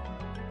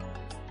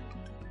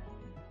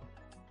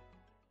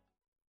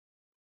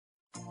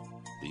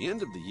 The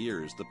end of the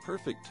year is the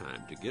perfect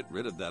time to get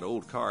rid of that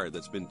old car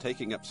that's been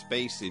taking up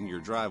space in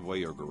your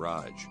driveway or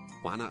garage.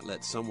 Why not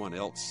let someone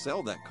else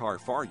sell that car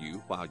for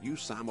you while you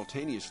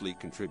simultaneously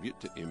contribute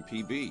to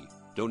MPB?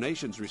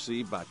 Donations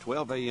received by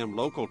 12 a.m.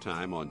 local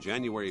time on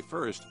January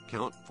 1st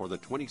count for the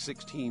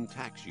 2016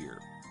 tax year.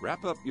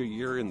 Wrap up your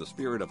year in the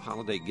spirit of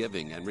holiday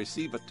giving and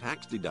receive a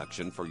tax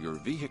deduction for your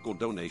vehicle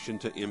donation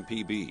to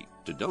MPB.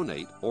 To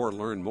donate or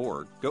learn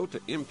more, go to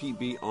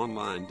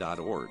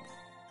mpbonline.org.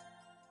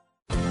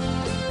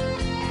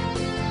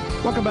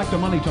 Welcome back to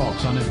Money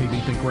Talks on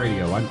MPB Think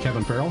Radio. I'm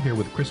Kevin Farrell here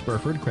with Chris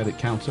Burford, credit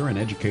counselor and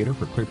educator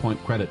for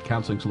ClearPoint Credit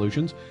Counseling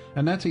Solutions,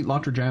 and Nancy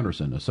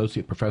Lottridge-Anderson,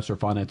 associate professor of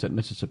finance at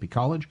Mississippi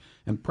College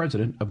and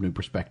president of New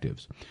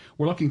Perspectives.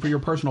 We're looking for your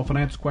personal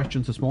finance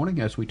questions this morning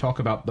as we talk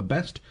about the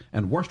best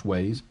and worst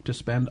ways to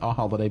spend a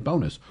holiday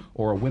bonus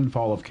or a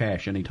windfall of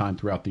cash anytime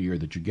throughout the year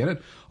that you get it.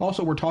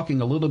 Also, we're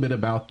talking a little bit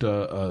about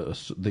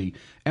the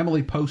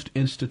Emily Post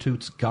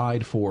Institute's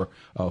guide for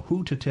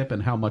who to tip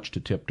and how much to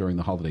tip during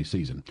the holiday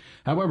season.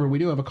 However, we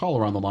do have a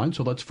caller on the line,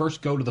 so let's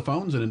first go to the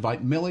phones and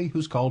invite Millie,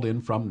 who's called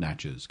in from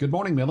Natchez. Good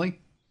morning,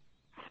 Millie.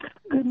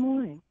 Good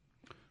morning.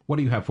 What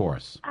do you have for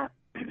us?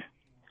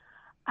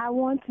 I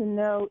want to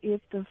know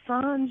if the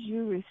funds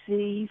you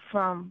receive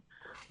from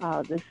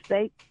the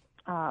state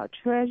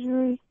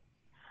treasury,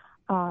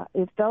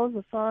 if those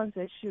are funds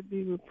that should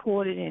be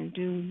reported, and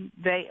do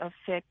they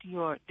affect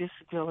your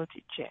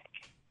disability check?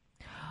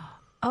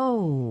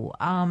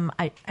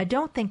 I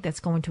don't think that's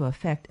going to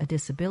affect a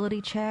disability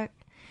check.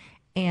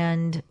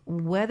 And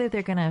whether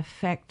they're going to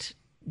affect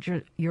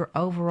your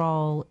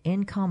overall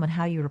income and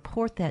how you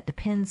report that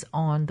depends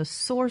on the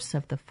source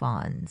of the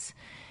funds.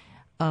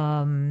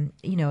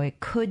 It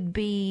could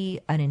be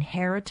an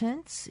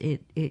inheritance.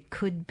 It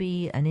could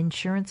be an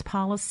insurance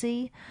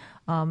policy.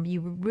 You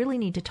really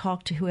need to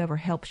talk to whoever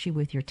helps you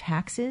with your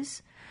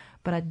taxes.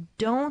 But I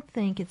don't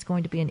think it's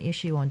going to be an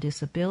issue on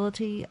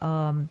disability,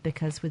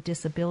 because with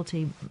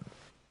disability,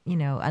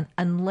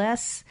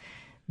 unless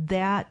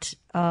that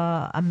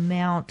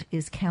amount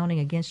is counting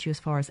against you as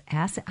far as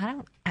asset,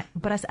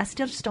 I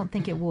still just don't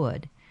think it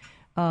would.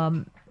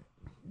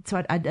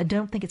 So I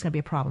don't think it's going to be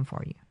a problem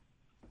for you.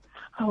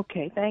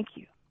 Okay, thank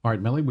you. All right,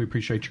 Millie, we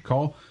appreciate your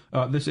call.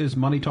 This is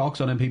Money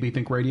Talks on MPB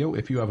Think Radio.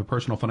 If you have a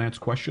personal finance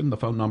question, the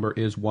phone number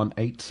is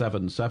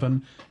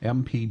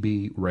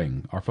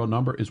 1-877-MPB-RING. Our phone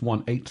number is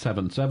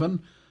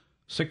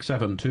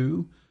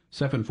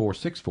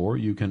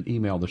 1-877-672-7464. You can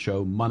email the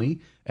show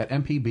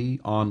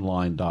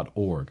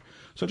money@mpbonline.org.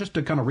 So just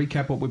to kind of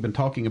recap what we've been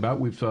talking about,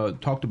 we've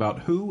talked about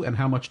who and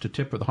how much to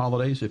tip for the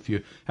holidays. If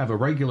you have a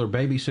regular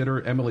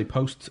babysitter, Emily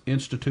Post's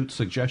Institute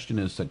suggestion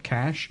is that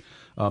cash,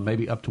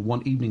 maybe up to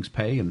one evening's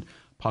pay, and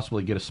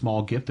possibly get a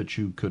small gift that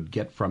you could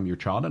get from your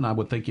child. And I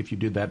would think if you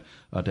do that,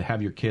 to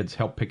have your kids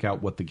help pick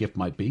out what the gift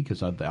might be,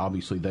 because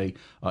obviously they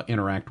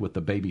interact with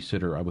the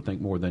babysitter, I would think,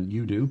 more than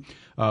you do.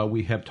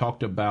 We have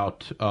talked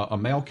about a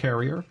mail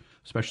carrier,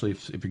 especially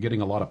if you're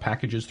getting a lot of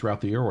packages throughout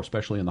the year, or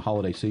especially in the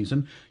holiday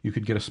season. You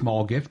could get a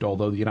small gift,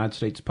 although the United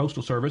States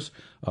Postal Service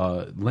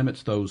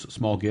limits those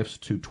small gifts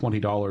to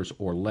 $20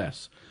 or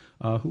less.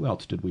 Who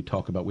else did we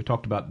talk about? We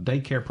talked about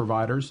daycare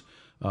providers.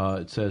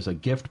 It says a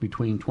gift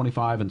between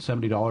 $25 and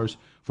 $70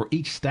 for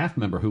each staff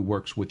member who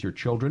works with your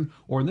children,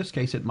 or in this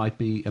case, it might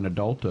be an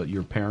adult,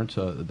 your parents,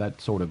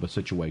 that sort of a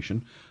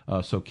situation.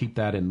 So keep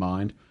that in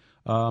mind.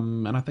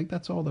 And I think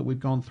that's all that we've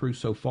gone through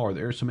so far.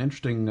 There are some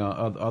interesting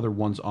other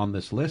ones on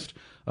this list.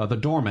 The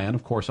doorman,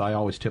 of course, I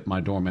always tip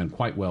my doorman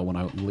quite well when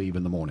I leave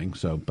in the morning.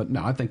 So, but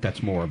no, I think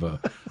that's more of a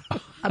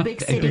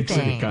big city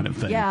city kind of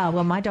thing. Yeah,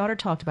 well, my daughter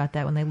talked about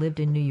that when they lived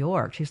in New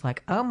York. She's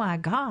like, oh my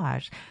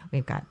gosh,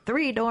 we've got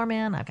 3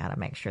 doormen. I've got to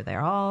make sure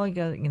they're all,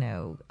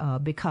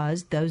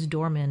 because those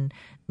doormen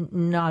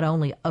not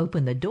only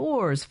open the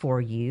doors for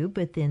you,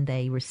 but then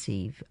they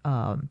receive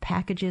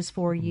packages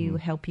for you,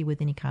 help you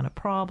with any kind of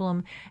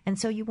problem. And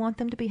so you want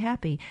them to be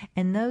happy.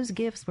 And those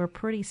gifts were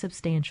pretty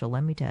substantial,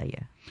 let me tell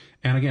you.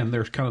 And again,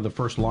 there's kind of the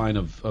first line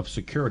of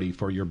security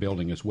for your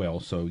building as well.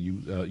 So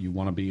you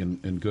want to be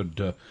in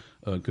good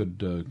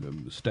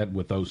stead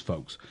with those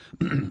folks.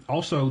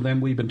 Also,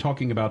 then we've been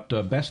talking about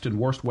best and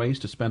worst ways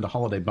to spend a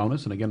holiday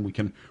bonus. And again, we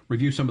can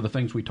review some of the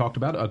things we talked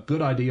about. A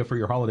good idea for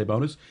your holiday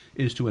bonus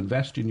is to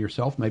invest in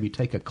yourself, maybe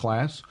take a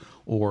class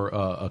or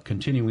a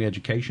continuing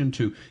education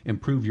to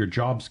improve your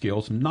job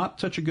skills. Not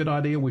such a good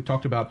idea. We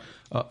talked about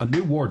a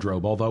new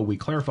wardrobe, although we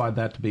clarified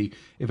that to be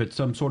if it's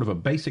some sort of a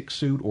basic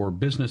suit or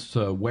business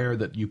wear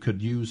that you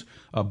could use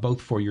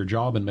both for your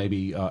job and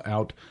maybe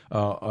out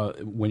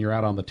when you're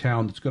out on the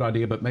town. It's a good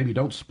idea, but maybe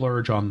don't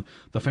splurge on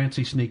the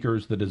fancy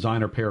sneakers, the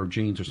designer pair of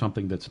jeans, or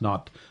something that's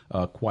not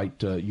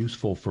quite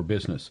useful for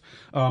business.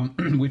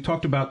 We've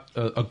talked about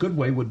a good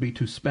way would be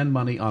to spend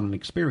money on an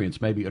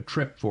experience, maybe a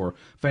trip for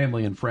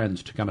family and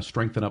friends to kind of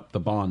strengthen up the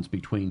bonds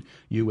between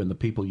you and the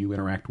people you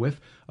interact with.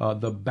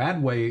 The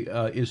bad way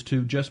is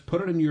to just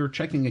put it in your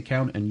checking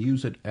account and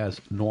use it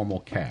as normal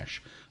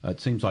cash. It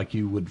seems like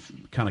you would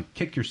kind of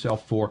kick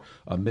yourself for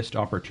a missed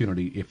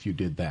opportunity if you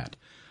did that.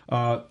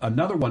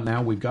 Another one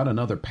now, we've got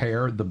another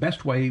pair. The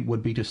best way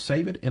would be to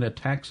save it in a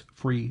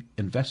tax-free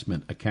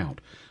investment account.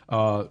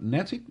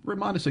 Nancy,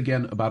 remind us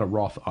again about a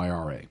Roth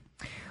IRA.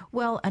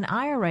 Well, an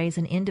IRA is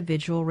an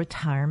individual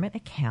retirement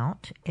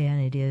account,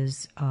 and it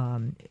is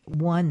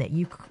one that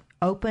you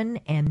open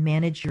and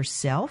manage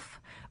yourself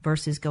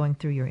versus going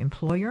through your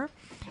employer.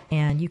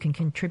 And you can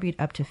contribute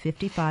up to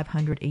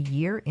 $5,500 a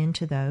year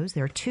into those.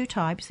 There are 2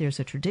 types. There's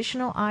a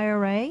traditional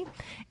IRA,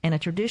 and a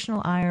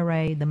traditional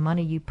IRA, the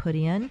money you put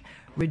in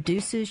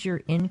reduces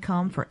your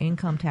income for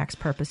income tax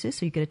purposes.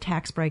 So you get a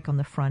tax break on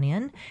the front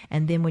end,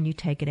 and then when you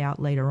take it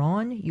out later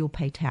on, you'll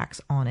pay tax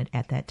on it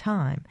at that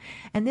time.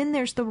 And then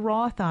there's the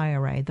Roth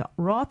IRA. The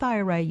Roth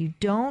IRA, you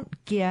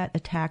don't get a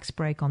tax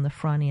break on the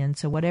front end.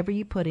 So whatever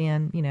you put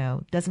in,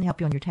 doesn't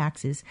help you on your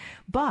taxes,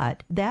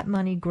 but that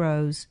money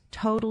grows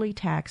totally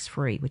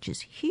tax-free, which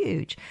is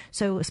huge.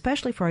 So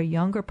especially for a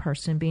younger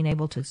person, being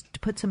able to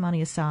put some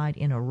money aside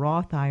in a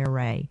Roth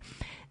IRA.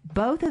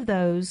 Both of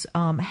those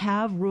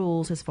have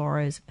rules as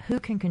far as who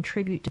can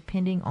contribute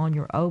depending on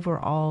your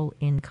overall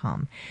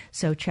income.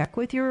 So check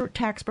with your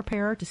tax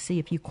preparer to see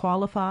if you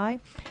qualify.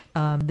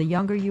 The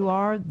younger you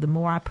are, the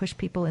more I push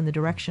people in the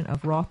direction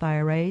of Roth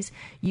IRAs.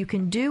 You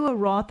can do a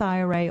Roth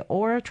IRA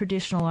or a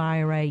traditional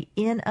IRA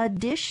in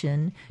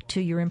addition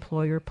to your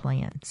employer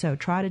plan. So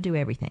try to do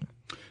everything.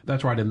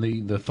 That's right, and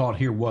the thought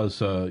here was,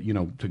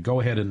 to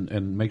go ahead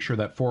and make sure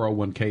that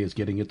 401k is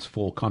getting its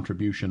full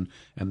contribution,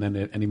 and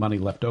then any money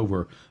left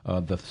over,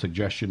 the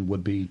suggestion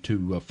would be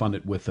to fund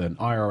it with an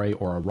IRA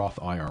or a Roth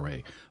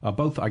IRA.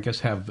 Both, I guess,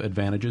 have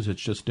advantages.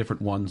 It's just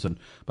different ones,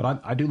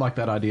 but I do like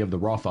that idea of the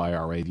Roth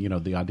IRA.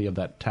 The idea of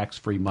that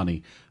tax-free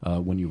money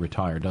when you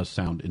retire does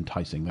sound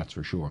enticing, that's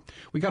for sure.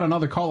 We got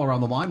another caller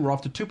on the line. We're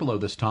off to Tupelo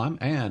this time.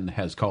 Ann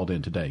has called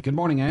in today. Good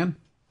morning, Ann.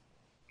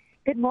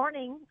 Good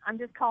morning. I'm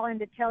just calling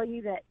to tell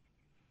you that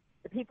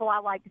the people I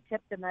like to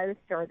tip the most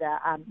are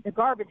the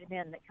garbage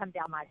men that come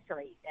down my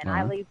street, and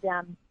I leave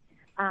them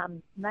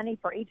money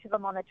for each of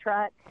them on the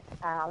truck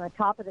on the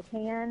top of the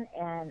can,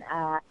 and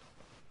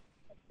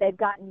they've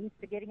gotten used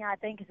to getting it, I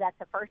think, because that's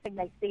the first thing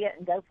they see it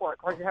and go for it. Of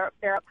course,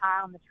 they're up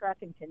high on the truck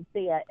and can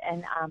see it.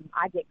 And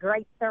I get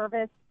great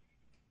service,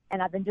 and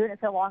I've been doing it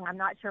so long, I'm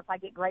not sure if I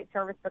get great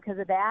service because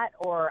of that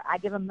or I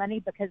give them money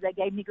because they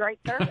gave me great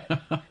service.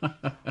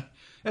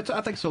 I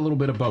think it's a little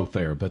bit of both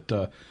there, but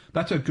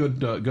that's a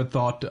good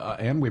thought,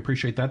 and we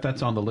appreciate that.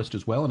 That's on the list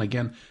as well. And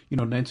again,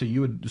 Nancy,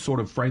 you would sort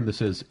of frame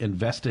this as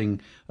investing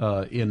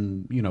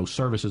in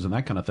services and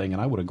that kind of thing,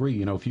 and I would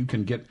agree. If you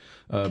can get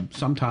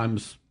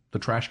sometimes the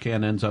trash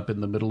can ends up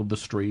in the middle of the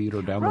street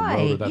or down the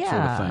road or that sort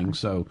of thing.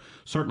 So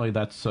certainly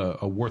that's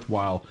a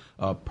worthwhile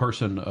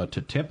person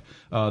to tip.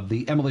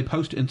 The Emily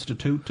Post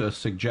Institute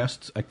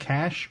suggests a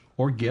cash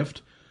or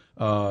gift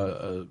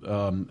of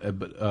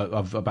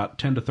about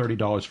 $10 to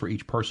 $30 for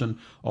each person.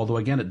 Although,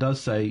 again, it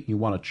does say you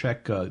want to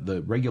check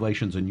the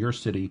regulations in your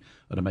city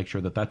to make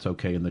sure that that's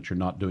okay and that you're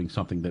not doing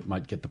something that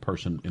might get the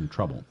person in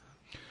trouble.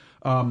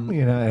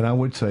 And I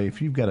would say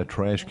if you've got a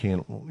trash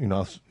can,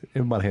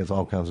 everybody has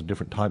all kinds of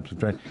different types of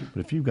trash,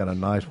 but if you've got a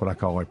nice, what I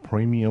call a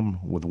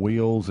premium with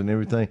wheels and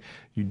everything,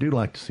 you do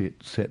like to see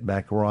it set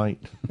back right,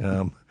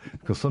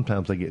 because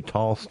sometimes they get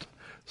tossed.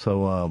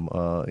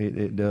 So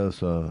it does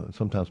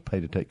sometimes pay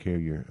to take care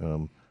of your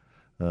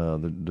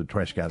the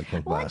trash guy that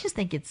comes by. Well, I just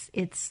think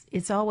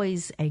it's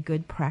always a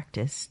good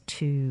practice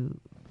to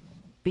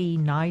be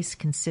nice,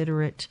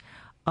 considerate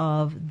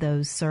of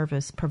those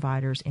service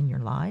providers in your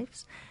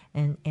lives.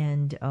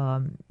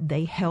 And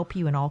they help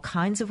you in all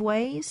kinds of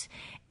ways.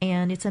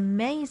 And it's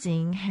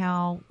amazing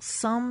how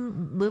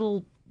some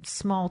little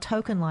small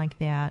token like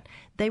that,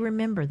 they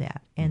remember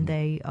that. And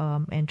they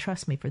and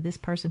trust me, for this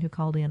person who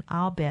called in,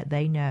 I'll bet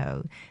they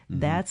know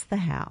that's the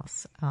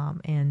house.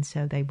 And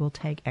so they will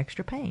take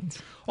extra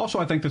pains. Also,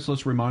 I think this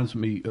list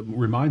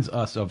reminds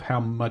us of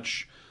how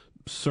much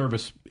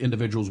service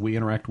individuals we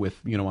interact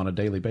with, on a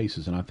daily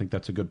basis. And I think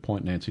that's a good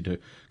point, Nancy, to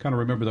kind of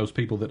remember those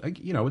people that,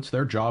 it's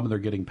their job and they're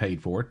getting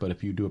paid for it. But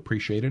if you do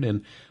appreciate it,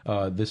 and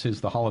this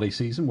is the holiday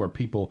season where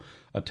people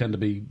tend to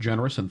be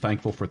generous and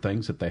thankful for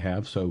things that they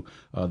have. So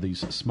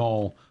these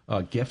small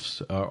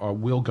gifts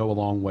will go a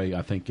long way,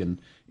 I think, in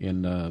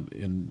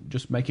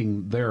just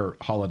making their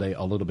holiday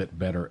a little bit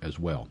better as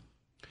well.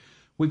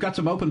 We've got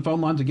some open phone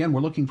lines. Again, we're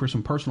looking for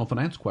some personal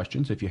finance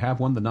questions. If you have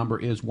one, the number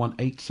is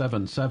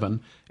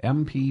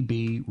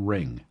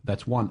 1-877-MPB-RING.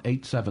 That's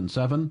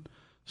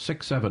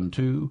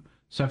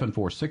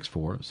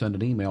 1-877-672-7464. Send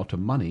an email to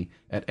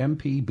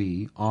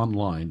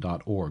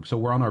money@mpbonline.org. So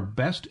we're on our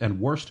best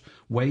and worst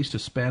ways to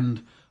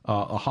spend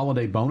a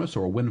holiday bonus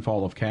or a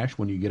windfall of cash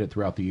when you get it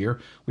throughout the year.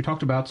 We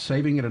talked about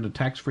saving it in a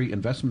tax-free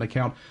investment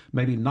account.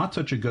 Maybe not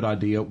such a good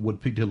idea would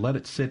be to let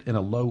it sit in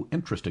a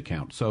low-interest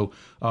account. So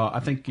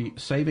I think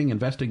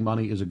investing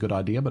money is a good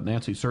idea. But,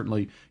 Nancy,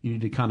 certainly you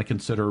need to kind of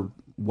consider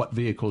what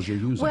vehicles you're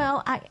using.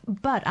 Well,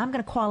 but I'm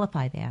going to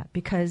qualify that,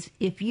 because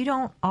if you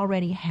don't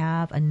already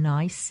have a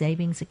nice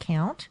savings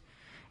account,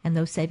 and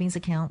those savings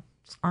accounts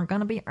aren't going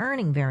to be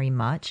earning very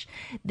much,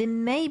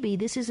 then maybe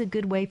this is a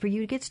good way for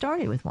you to get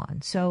started with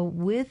one. So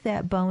with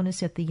that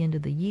bonus at the end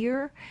of the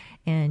year,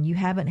 and you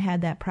haven't had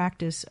that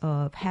practice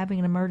of having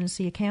an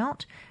emergency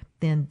account,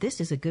 then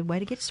this is a good way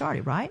to get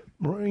started, right?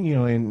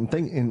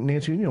 And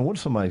Nancy,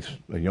 what if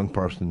a young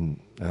person,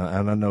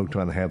 and I know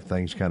trying to have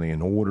things kind of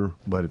in order,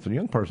 but if a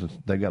young person,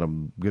 they got a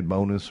good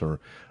bonus or,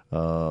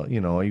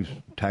 a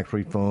tax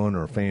refund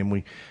or a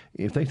family,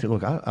 if they say,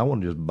 look, I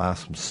want to just buy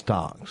some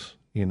stocks,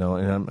 and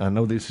I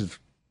know this is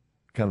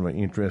kind of an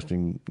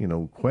interesting,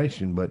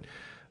 question, but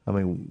I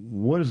mean,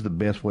 what is the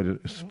best way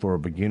for a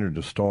beginner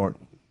to start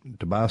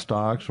to buy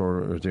stocks,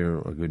 or is there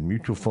a good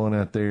mutual fund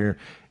out there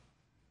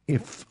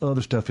if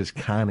other stuff is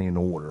kind of in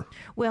order?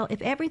 Well,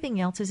 if everything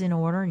else is in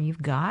order and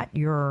you've got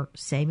your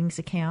savings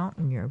account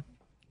and you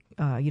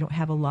don't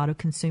have a lot of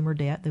consumer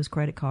debt, those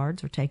credit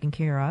cards are taken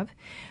care of,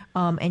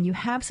 and you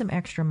have some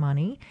extra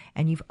money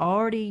and you've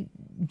already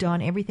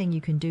done everything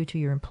you can do to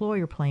your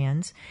employer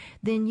plans,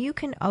 then you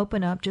can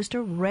open up just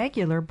a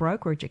regular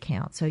brokerage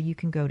account. So you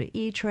can go to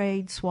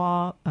E-Trade,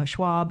 Schwab,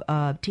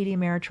 TD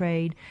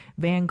Ameritrade,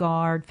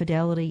 Vanguard,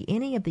 Fidelity,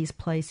 any of these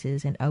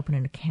places, and open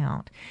an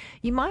account.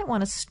 You might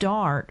want to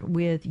start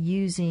with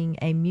using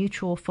a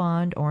mutual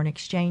fund or an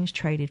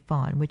exchange-traded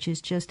fund, which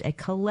is just a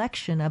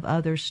collection of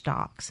other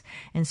stocks.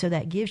 And so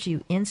that gives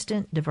you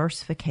instant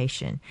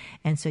diversification.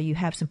 And so you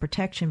have some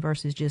protection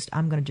versus just,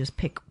 I'm going to just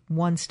pick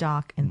one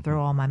stock and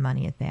throw all my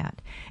money at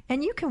that.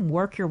 And you can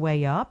work your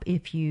way up,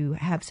 if you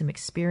have some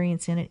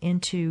experience in it,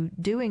 into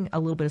doing a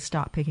little bit of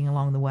stock picking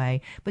along the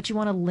way. But you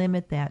want to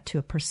limit that to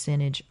a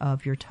percentage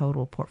of your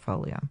total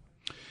portfolio.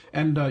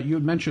 And you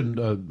had mentioned,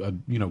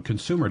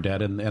 consumer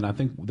debt, and I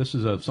think this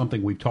is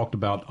something we've talked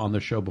about on the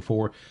show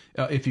before.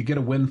 If you get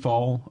a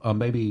windfall,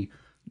 maybe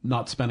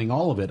not spending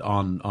all of it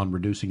on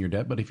reducing your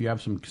debt, but if you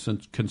have some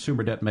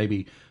consumer debt,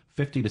 maybe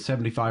 50 to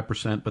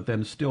 75%, but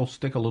then still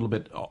stick a little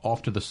bit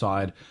off to the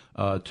side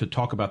to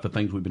talk about the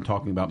things we've been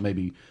talking about,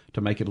 maybe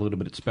to make it a little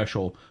bit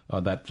special,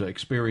 that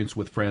experience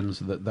with friends,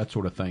 that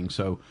sort of thing.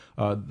 So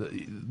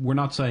we're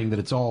not saying that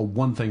it's all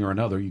one thing or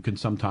another. You can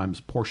sometimes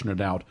portion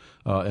it out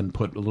and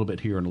put a little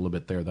bit here and a little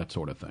bit there, that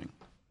sort of thing.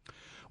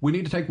 We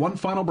need to take one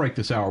final break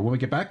this hour. When we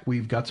get back,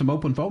 we've got some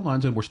open phone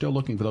lines, and we're still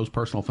looking for those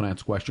personal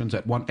finance questions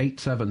at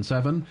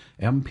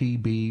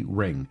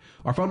 1-877-MPB-RING.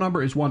 Our phone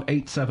number is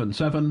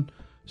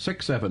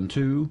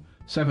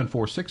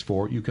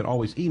 1-877-672-7464. You can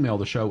always email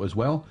the show as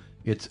well.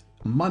 It's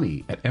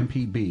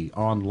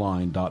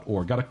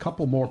money@mpbonline.org. Got a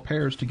couple more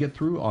pairs to get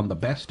through on the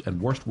best and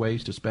worst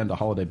ways to spend a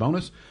holiday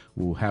bonus.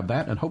 We'll have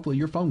that and hopefully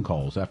your phone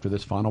calls after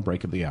this final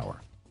break of the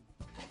hour.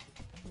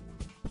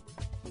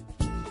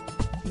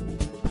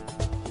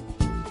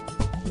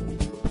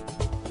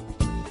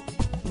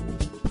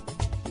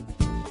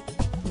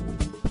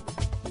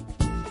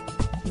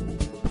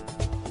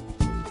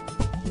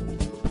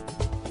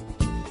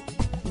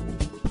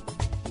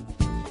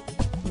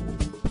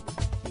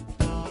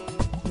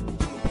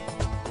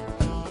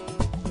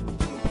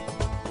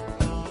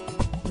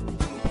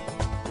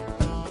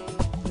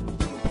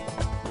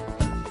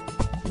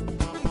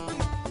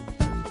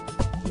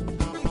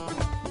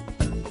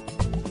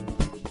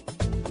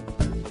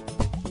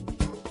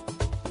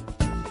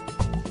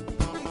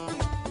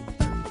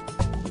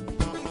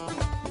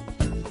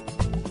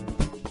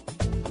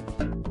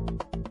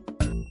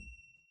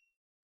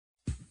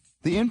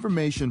 The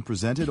information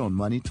presented on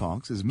Money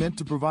Talks is meant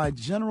to provide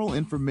general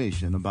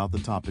information about the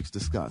topics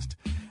discussed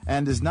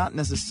and is not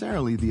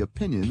necessarily the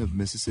opinion of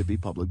Mississippi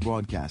Public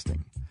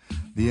Broadcasting.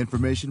 The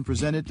information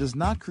presented does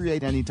not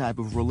create any type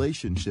of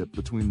relationship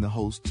between the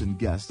hosts and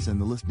guests and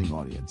the listening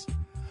audience.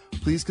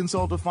 Please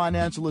consult a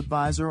financial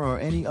advisor or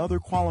any other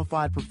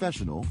qualified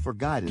professional for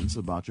guidance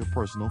about your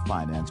personal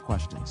finance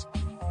questions.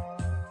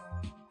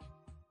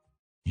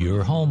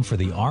 Your home for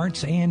the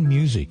arts and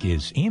music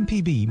is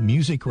MPB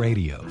Music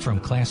Radio.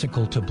 From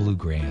classical to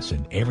bluegrass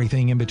and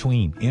everything in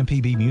between,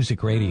 MPB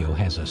Music Radio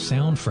has a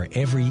sound for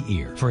every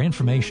ear. For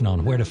information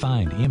on where to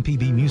find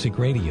MPB Music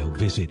Radio,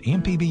 visit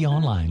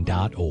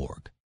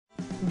mpbonline.org.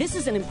 This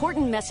is an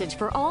important message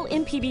for all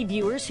MPB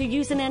viewers who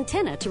use an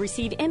antenna to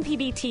receive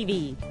MPB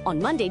TV.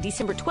 On Monday,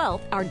 December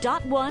 12th, our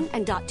 .1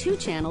 and .2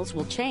 channels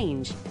will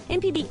change.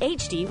 MPB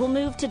HD will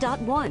move to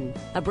 .1.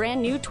 A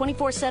brand new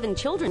 24/7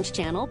 children's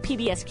channel,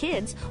 PBS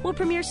Kids, will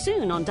premiere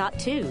soon on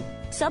 .2.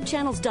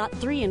 Subchannels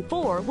 .3 and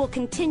 4 will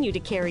continue to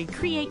carry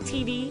Create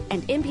TV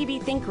and MPB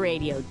Think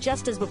Radio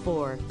just as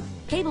before.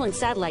 Cable and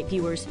satellite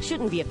viewers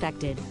shouldn't be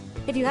affected.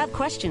 If you have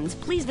questions,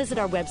 please visit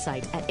our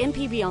website at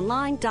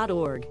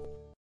mpbonline.org.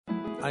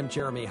 I'm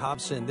Jeremy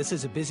Hobson. This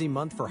is a busy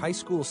month for high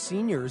school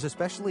seniors,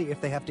 especially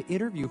if they have to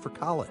interview for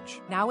college.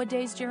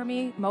 Nowadays,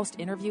 Jeremy, most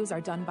interviews are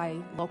done by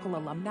local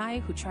alumni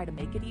who try to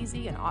make it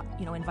easy and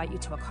invite you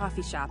to a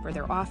coffee shop or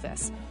their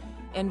office.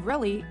 And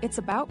really, it's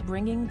about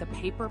bringing the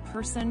paper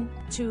person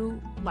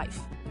to life.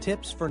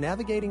 Tips for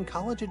navigating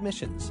college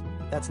admissions.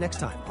 That's next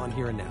time on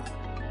Here and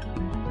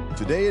Now.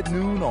 Today at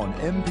noon on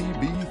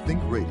MPB Think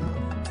Radio.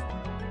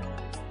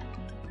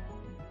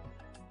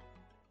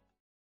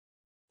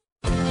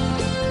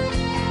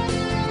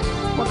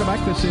 Welcome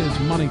back. This is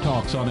Money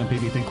Talks on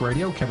MPB Think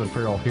Radio. Kevin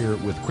Farrell here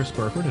with Chris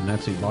Burford and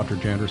Nancy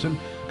Lottridge-Anderson.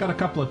 Got a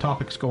couple of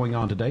topics going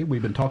on today.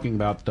 We've been talking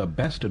about the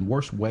best and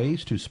worst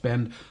ways to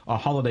spend a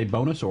holiday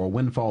bonus or a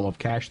windfall of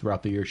cash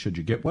throughout the year should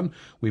you get one.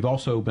 We've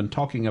also been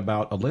talking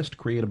about a list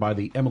created by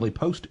the Emily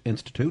Post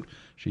Institute.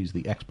 She's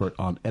the expert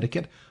on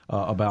etiquette,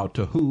 about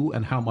who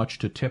and how much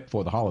to tip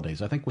for the holidays.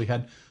 I think we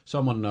had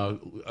someone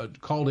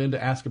called in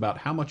to ask about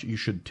how much you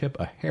should tip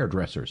a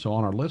hairdresser. So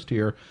on our list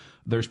here,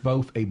 there's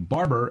both a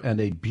barber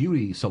and a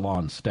beauty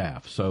salon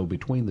staff. So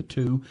between the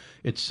two,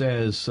 it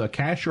says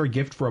cash or a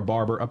gift for a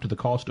barber up to the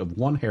cost of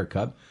one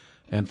haircut,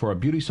 and for a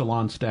beauty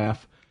salon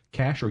staff,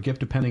 cash or gift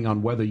depending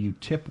on whether you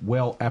tip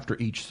well after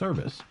each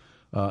service,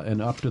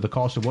 and up to the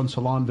cost of one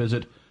salon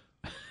visit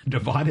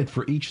divided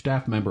for each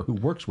staff member who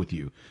works with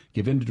you.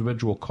 Give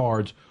individual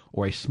cards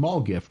or a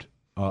small gift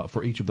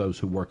for each of those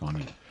who work on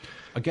you.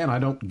 Again, I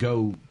don't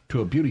go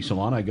to a beauty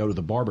salon. I go to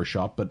the barber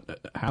shop.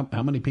 But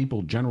how many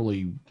people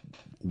generally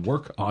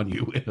work on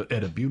you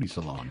at a beauty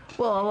salon?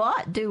 Well, a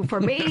lot do for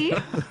me.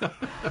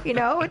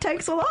 It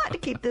takes a lot to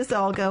keep this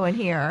all going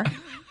here.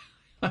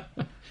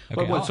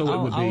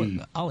 Okay,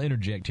 I'll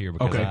interject here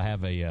because I have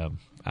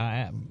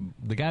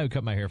the guy who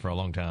cut my hair for a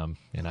long time,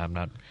 and I'm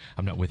not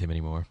with him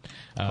anymore.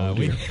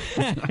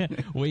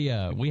 We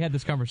had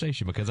this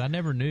conversation because I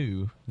never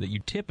knew that you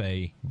tip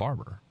a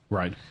barber.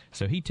 Right.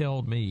 So he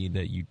told me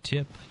that you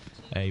tip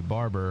a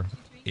barber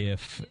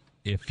if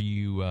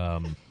you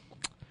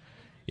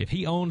if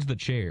he owns the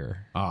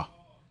chair.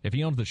 If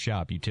he owns the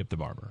shop, you tip the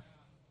barber,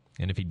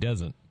 and if he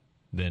doesn't,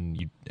 then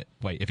you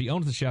wait. If he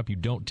owns the shop, you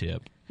don't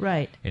tip.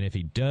 Right. And if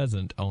he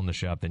doesn't own the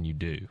shop, then you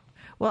do.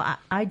 Well,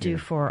 I do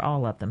for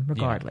all of them,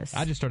 regardless. Yeah.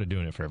 I just started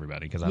doing it for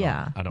everybody because I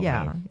don't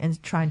know.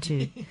 And trying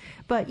to,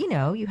 but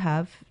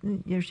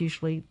there's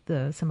usually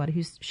somebody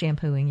who's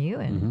shampooing you,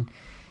 and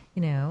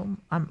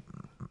I'm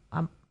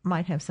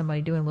might have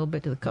somebody doing a little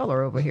bit to the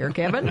color over here,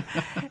 Kevin.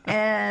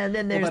 And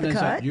then there's the is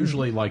cut. that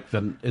usually like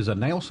is a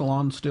nail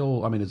salon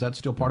still, I mean, is that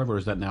still part of it, or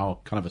is that now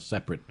kind of a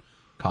separate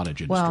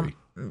cottage industry?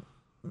 Well,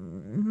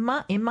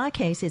 in my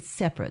case, it's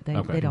separate.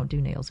 They don't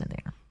do nails in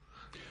there.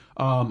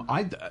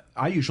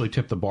 I usually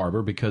tip the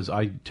barber because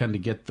I tend to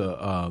get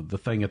the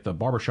thing at the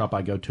barbershop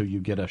I go to. You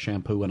get a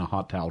shampoo and a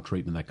hot towel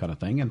treatment, that kind of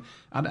thing. And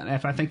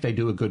if I think they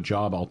do a good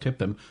job, I'll tip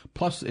them.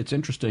 Plus, it's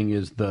interesting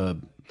is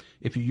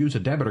if you use a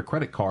debit or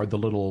credit card, the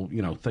little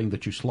thing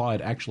that you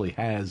slide actually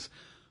has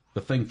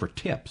the thing for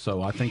tip.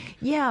 So I think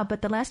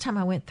but the last time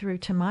I went through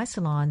to my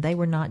salon, they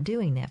were not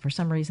doing that. For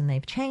some reason,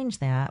 they've changed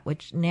that,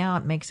 which now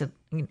it makes it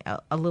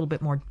a little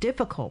bit more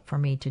difficult for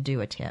me to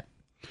do a tip.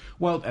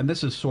 Well, and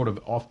this is sort of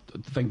off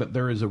the thing, but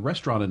there is a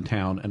restaurant in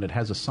town, and it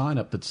has a sign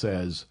up that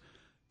says,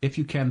 "If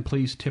you can,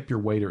 please tip your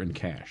waiter in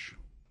cash."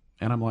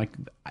 And I'm like,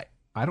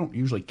 I don't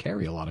usually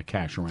carry a lot of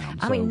cash around.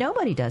 I mean,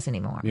 nobody does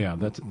anymore. Yeah,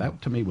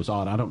 that to me was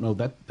odd. I don't know.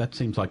 That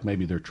seems like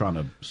maybe they're trying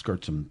to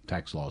skirt some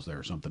tax laws there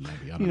or something.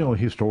 Maybe I don't know.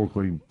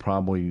 Historically,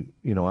 probably.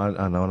 I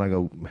know when I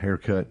go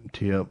haircut,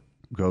 tip.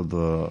 Go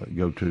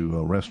to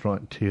a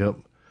restaurant, tip.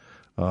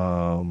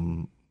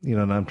 And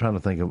I'm trying to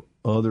think of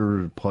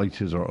other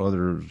places or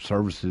other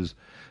services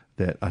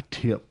that I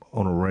tip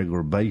on a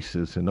regular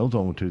basis, and those are the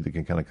only two that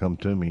can kind of come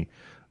to me.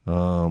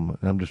 And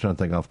I'm just trying to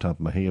think off the top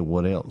of my head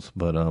what else,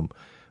 but a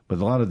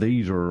lot of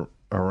these are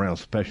around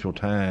special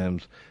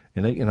times,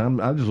 and I'm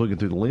just looking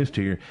through the list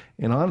here,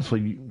 and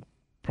honestly,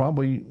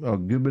 probably a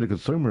good bit of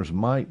consumers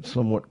might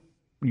somewhat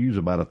use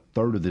about a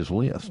third of this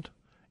list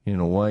in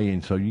a way,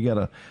 and so you got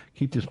to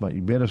keep this.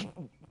 You better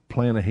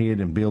plan ahead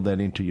and build that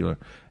into your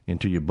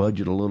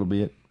budget a little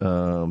bit,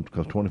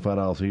 because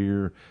 $25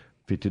 here,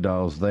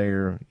 $50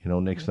 there.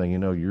 Next thing you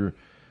know, you're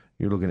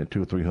looking at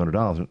 $200 or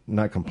 $300.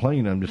 Not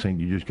complaining. I'm just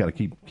saying you just got to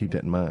keep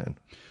that in mind.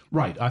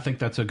 Right. I think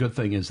that's a good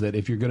thing, is that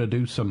if you're going to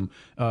do some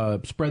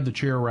spread the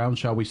cheer around,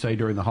 shall we say,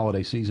 during the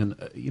holiday season,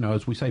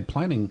 as we say,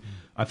 planning,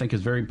 I think,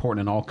 is very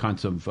important in all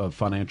kinds of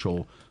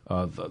financial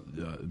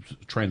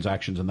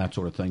transactions and that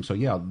sort of thing. So,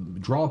 yeah,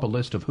 draw up a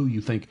list of who you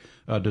think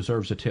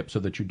deserves a tip so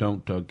that you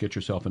don't get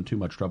yourself in too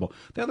much trouble.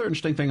 The other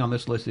interesting thing on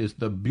this list is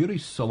the beauty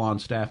salon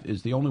staff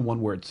is the only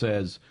one where it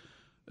says,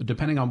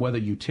 depending on whether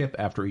you tip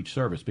after each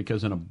service,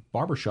 because in a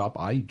barbershop,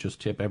 I just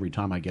tip every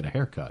time I get a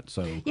haircut.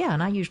 So yeah,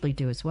 and I usually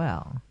do as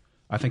well.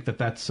 I think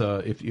that's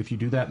if you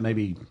do that,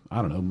 maybe,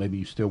 I don't know, maybe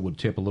you still would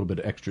tip a little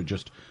bit extra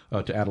just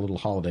to add a little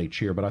holiday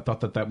cheer. But I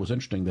thought that was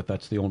interesting that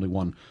that's the only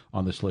one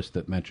on this list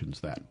that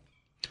mentions that.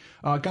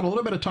 Got a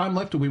little bit of time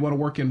left. Do we want to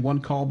work in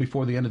one call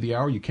before the end of the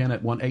hour? You can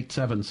at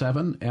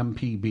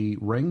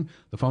 1-877-MPB-RING.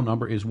 The phone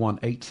number is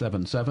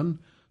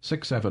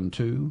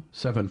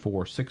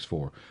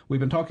 1-877-672-7464. We've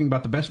been talking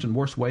about the best and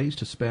worst ways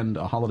to spend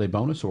a holiday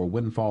bonus or a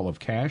windfall of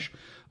cash.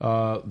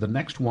 The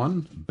next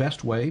one,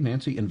 best way,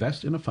 Nancy,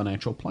 invest in a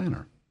financial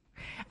planner.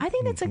 I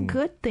think that's a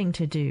good thing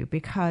to do,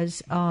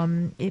 because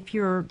if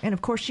you're, and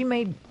of course you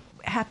may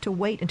have to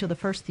wait until the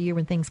first of the year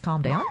when things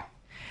calm down,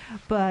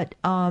 but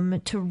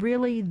to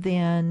really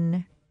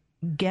then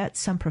get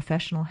some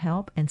professional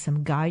help and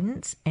some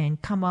guidance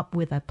and come up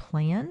with a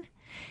plan,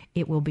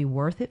 it will be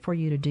worth it for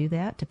you to do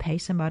that, to pay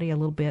somebody a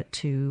little bit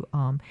to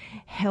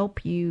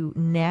help you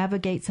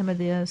navigate some of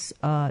this,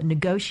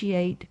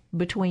 negotiate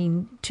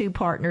between two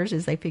partners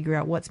as they figure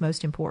out what's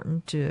most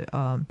important to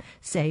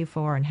save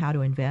for and how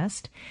to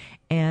invest,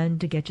 and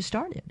to get you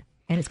started.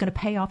 And it's going to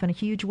pay off in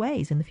huge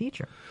ways in the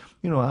future.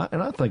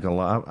 I think a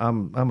lot.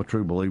 I'm a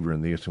true believer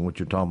in this, and what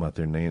you're talking about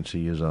there,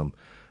 Nancy, is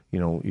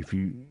if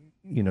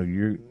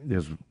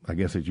there's, I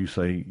guess as you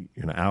say,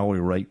 an hourly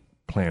rate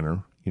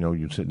planner.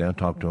 You sit down,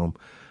 talk to them.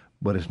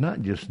 But it's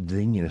not just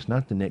then, it's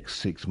not the next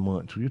 6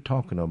 months. You're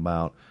talking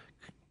about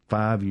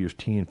 5 years,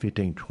 10,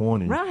 15,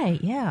 20.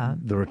 Right, yeah.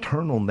 The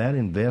return on that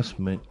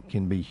investment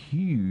can be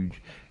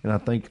huge. And I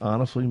think,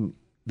 honestly,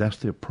 that's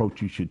the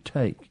approach you should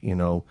take,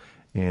 and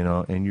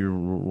you're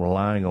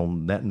relying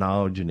on that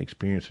knowledge and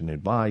experience and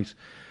advice.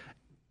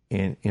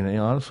 And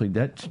honestly,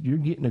 you're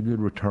getting a good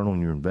return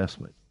on your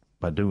investment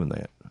by doing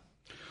that.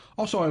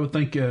 Also, I would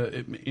think,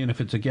 and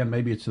if it's, again,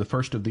 maybe it's the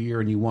first of the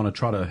year and you want to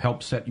try to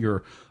help set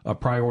your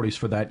priorities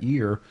for that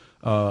year,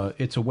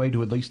 it's a way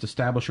to at least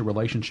establish a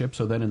relationship,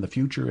 so then in the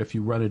future, if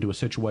you run into a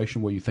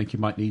situation where you think you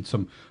might need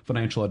some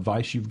financial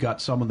advice, you've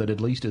got someone that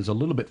at least is a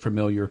little bit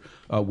familiar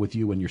with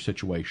you and your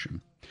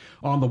situation.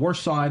 On the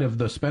worst side of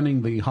the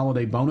spending the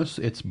holiday bonus,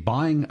 it's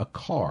buying a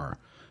car.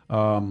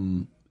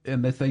 And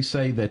that they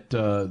say that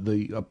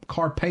the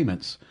car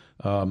payments,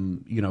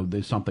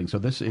 there's something. So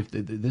this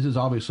is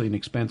obviously an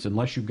expense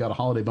unless you've got a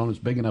holiday bonus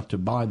big enough to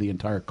buy the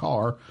entire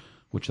car,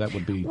 which that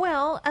would be.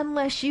 Well,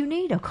 unless you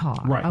need a car,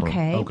 right?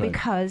 Okay.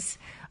 Because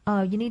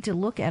you need to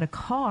look at a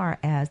car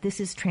as this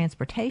is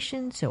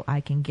transportation, so I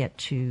can get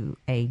to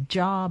a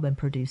job and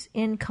produce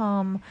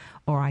income,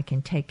 or I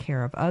can take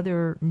care of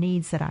other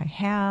needs that I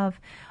have.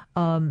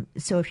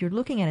 So if you're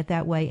looking at it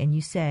that way, and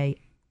you say,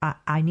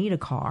 I need a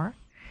car,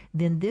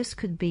 then this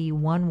could be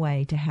one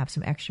way to have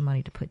some extra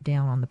money to put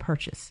down on the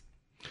purchase.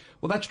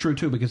 Well, that's true,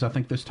 too, because I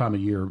think this time of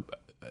year,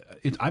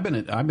 I've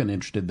been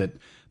interested that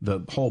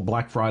the whole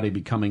Black Friday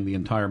becoming the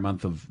entire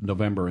month of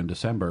November and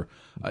December.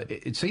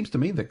 It seems to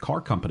me that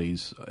car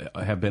companies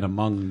have been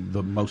among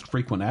the most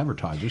frequent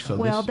advertisers.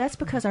 So that's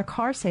because our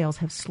car sales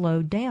have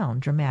slowed down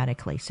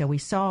dramatically. So we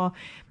saw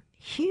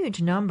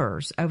huge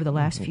numbers over the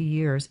last few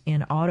years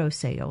in auto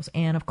sales.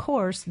 And of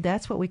course,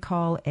 that's what we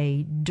call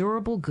a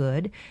durable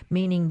good,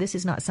 meaning this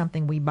is not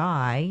something we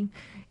buy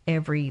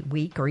every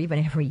week or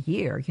even every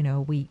year.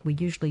 We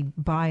usually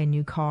buy a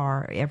new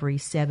car every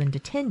 7 to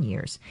 10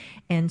 years.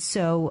 And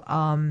so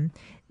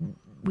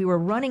we were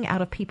running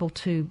out of people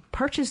to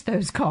purchase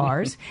those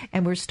cars,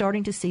 and we're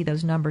starting to see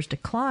those numbers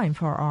decline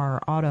for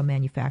our auto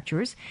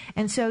manufacturers.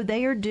 And so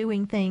they are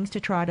doing things to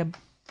try to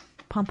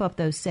pump up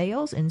those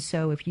sales. And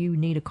so if you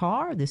need a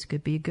car, this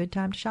could be a good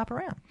time to shop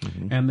around.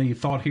 And the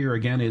thought here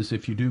again is,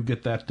 if you do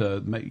get that,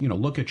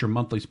 look at your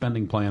monthly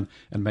spending plan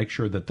and make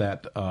sure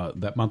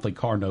that monthly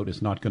car note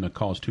is not going to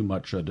cause too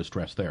much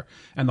distress there.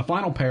 And the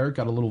final pair,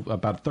 got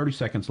about 30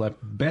 seconds left.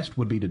 Best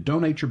would be to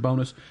donate your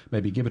bonus,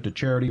 maybe give it to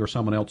charity or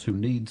someone else who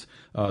needs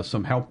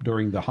some help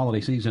during the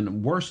holiday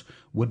season. Worse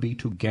would be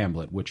to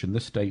gamble it, which in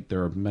this state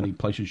there are many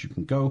places you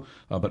can go,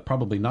 but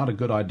probably not a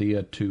good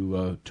idea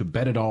to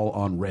bet it all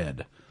on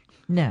red.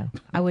 No,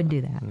 I wouldn't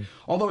do that.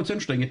 Although it's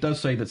interesting, it does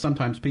say that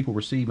sometimes people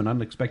receive an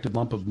unexpected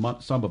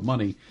sum of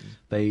money.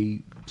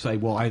 They say,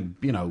 well, I'm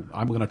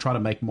going to try to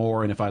make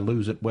more, and if I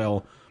lose it,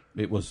 well,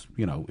 it was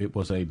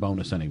a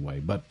bonus anyway.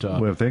 But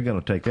if they're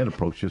going to take that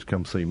approach, just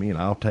come see me, and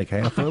I'll take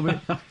half of it,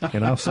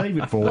 and I'll save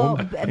it for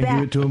them and give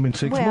it to them in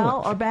 6 months.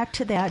 Well, or back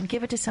to that,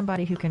 give it to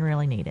somebody who can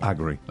really need it. I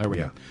agree. There we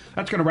go.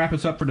 That's going to wrap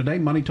us up for today.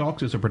 Money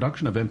Talks is a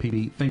production of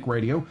MPB Think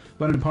Radio,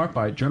 funded in part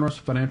by generous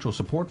financial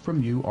support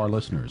from you, our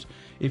listeners.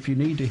 If you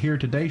need to hear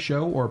today's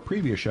show or a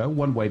previous show,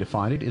 one way to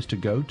find it is to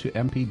go to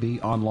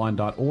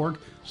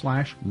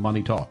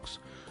mpbonline.org/moneytalks.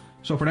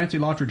 So for Nancy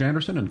Lottridge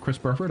Anderson and Chris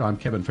Burford, I'm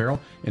Kevin Farrell,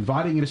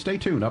 inviting you to stay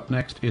tuned. Up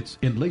next, it's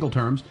In Legal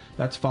Terms.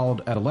 That's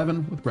followed at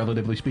 11 with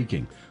Relatively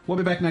Speaking. We'll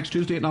be back next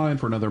Tuesday at 9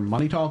 for another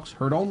Money Talks,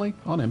 heard only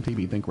on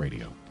MPB Think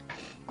Radio.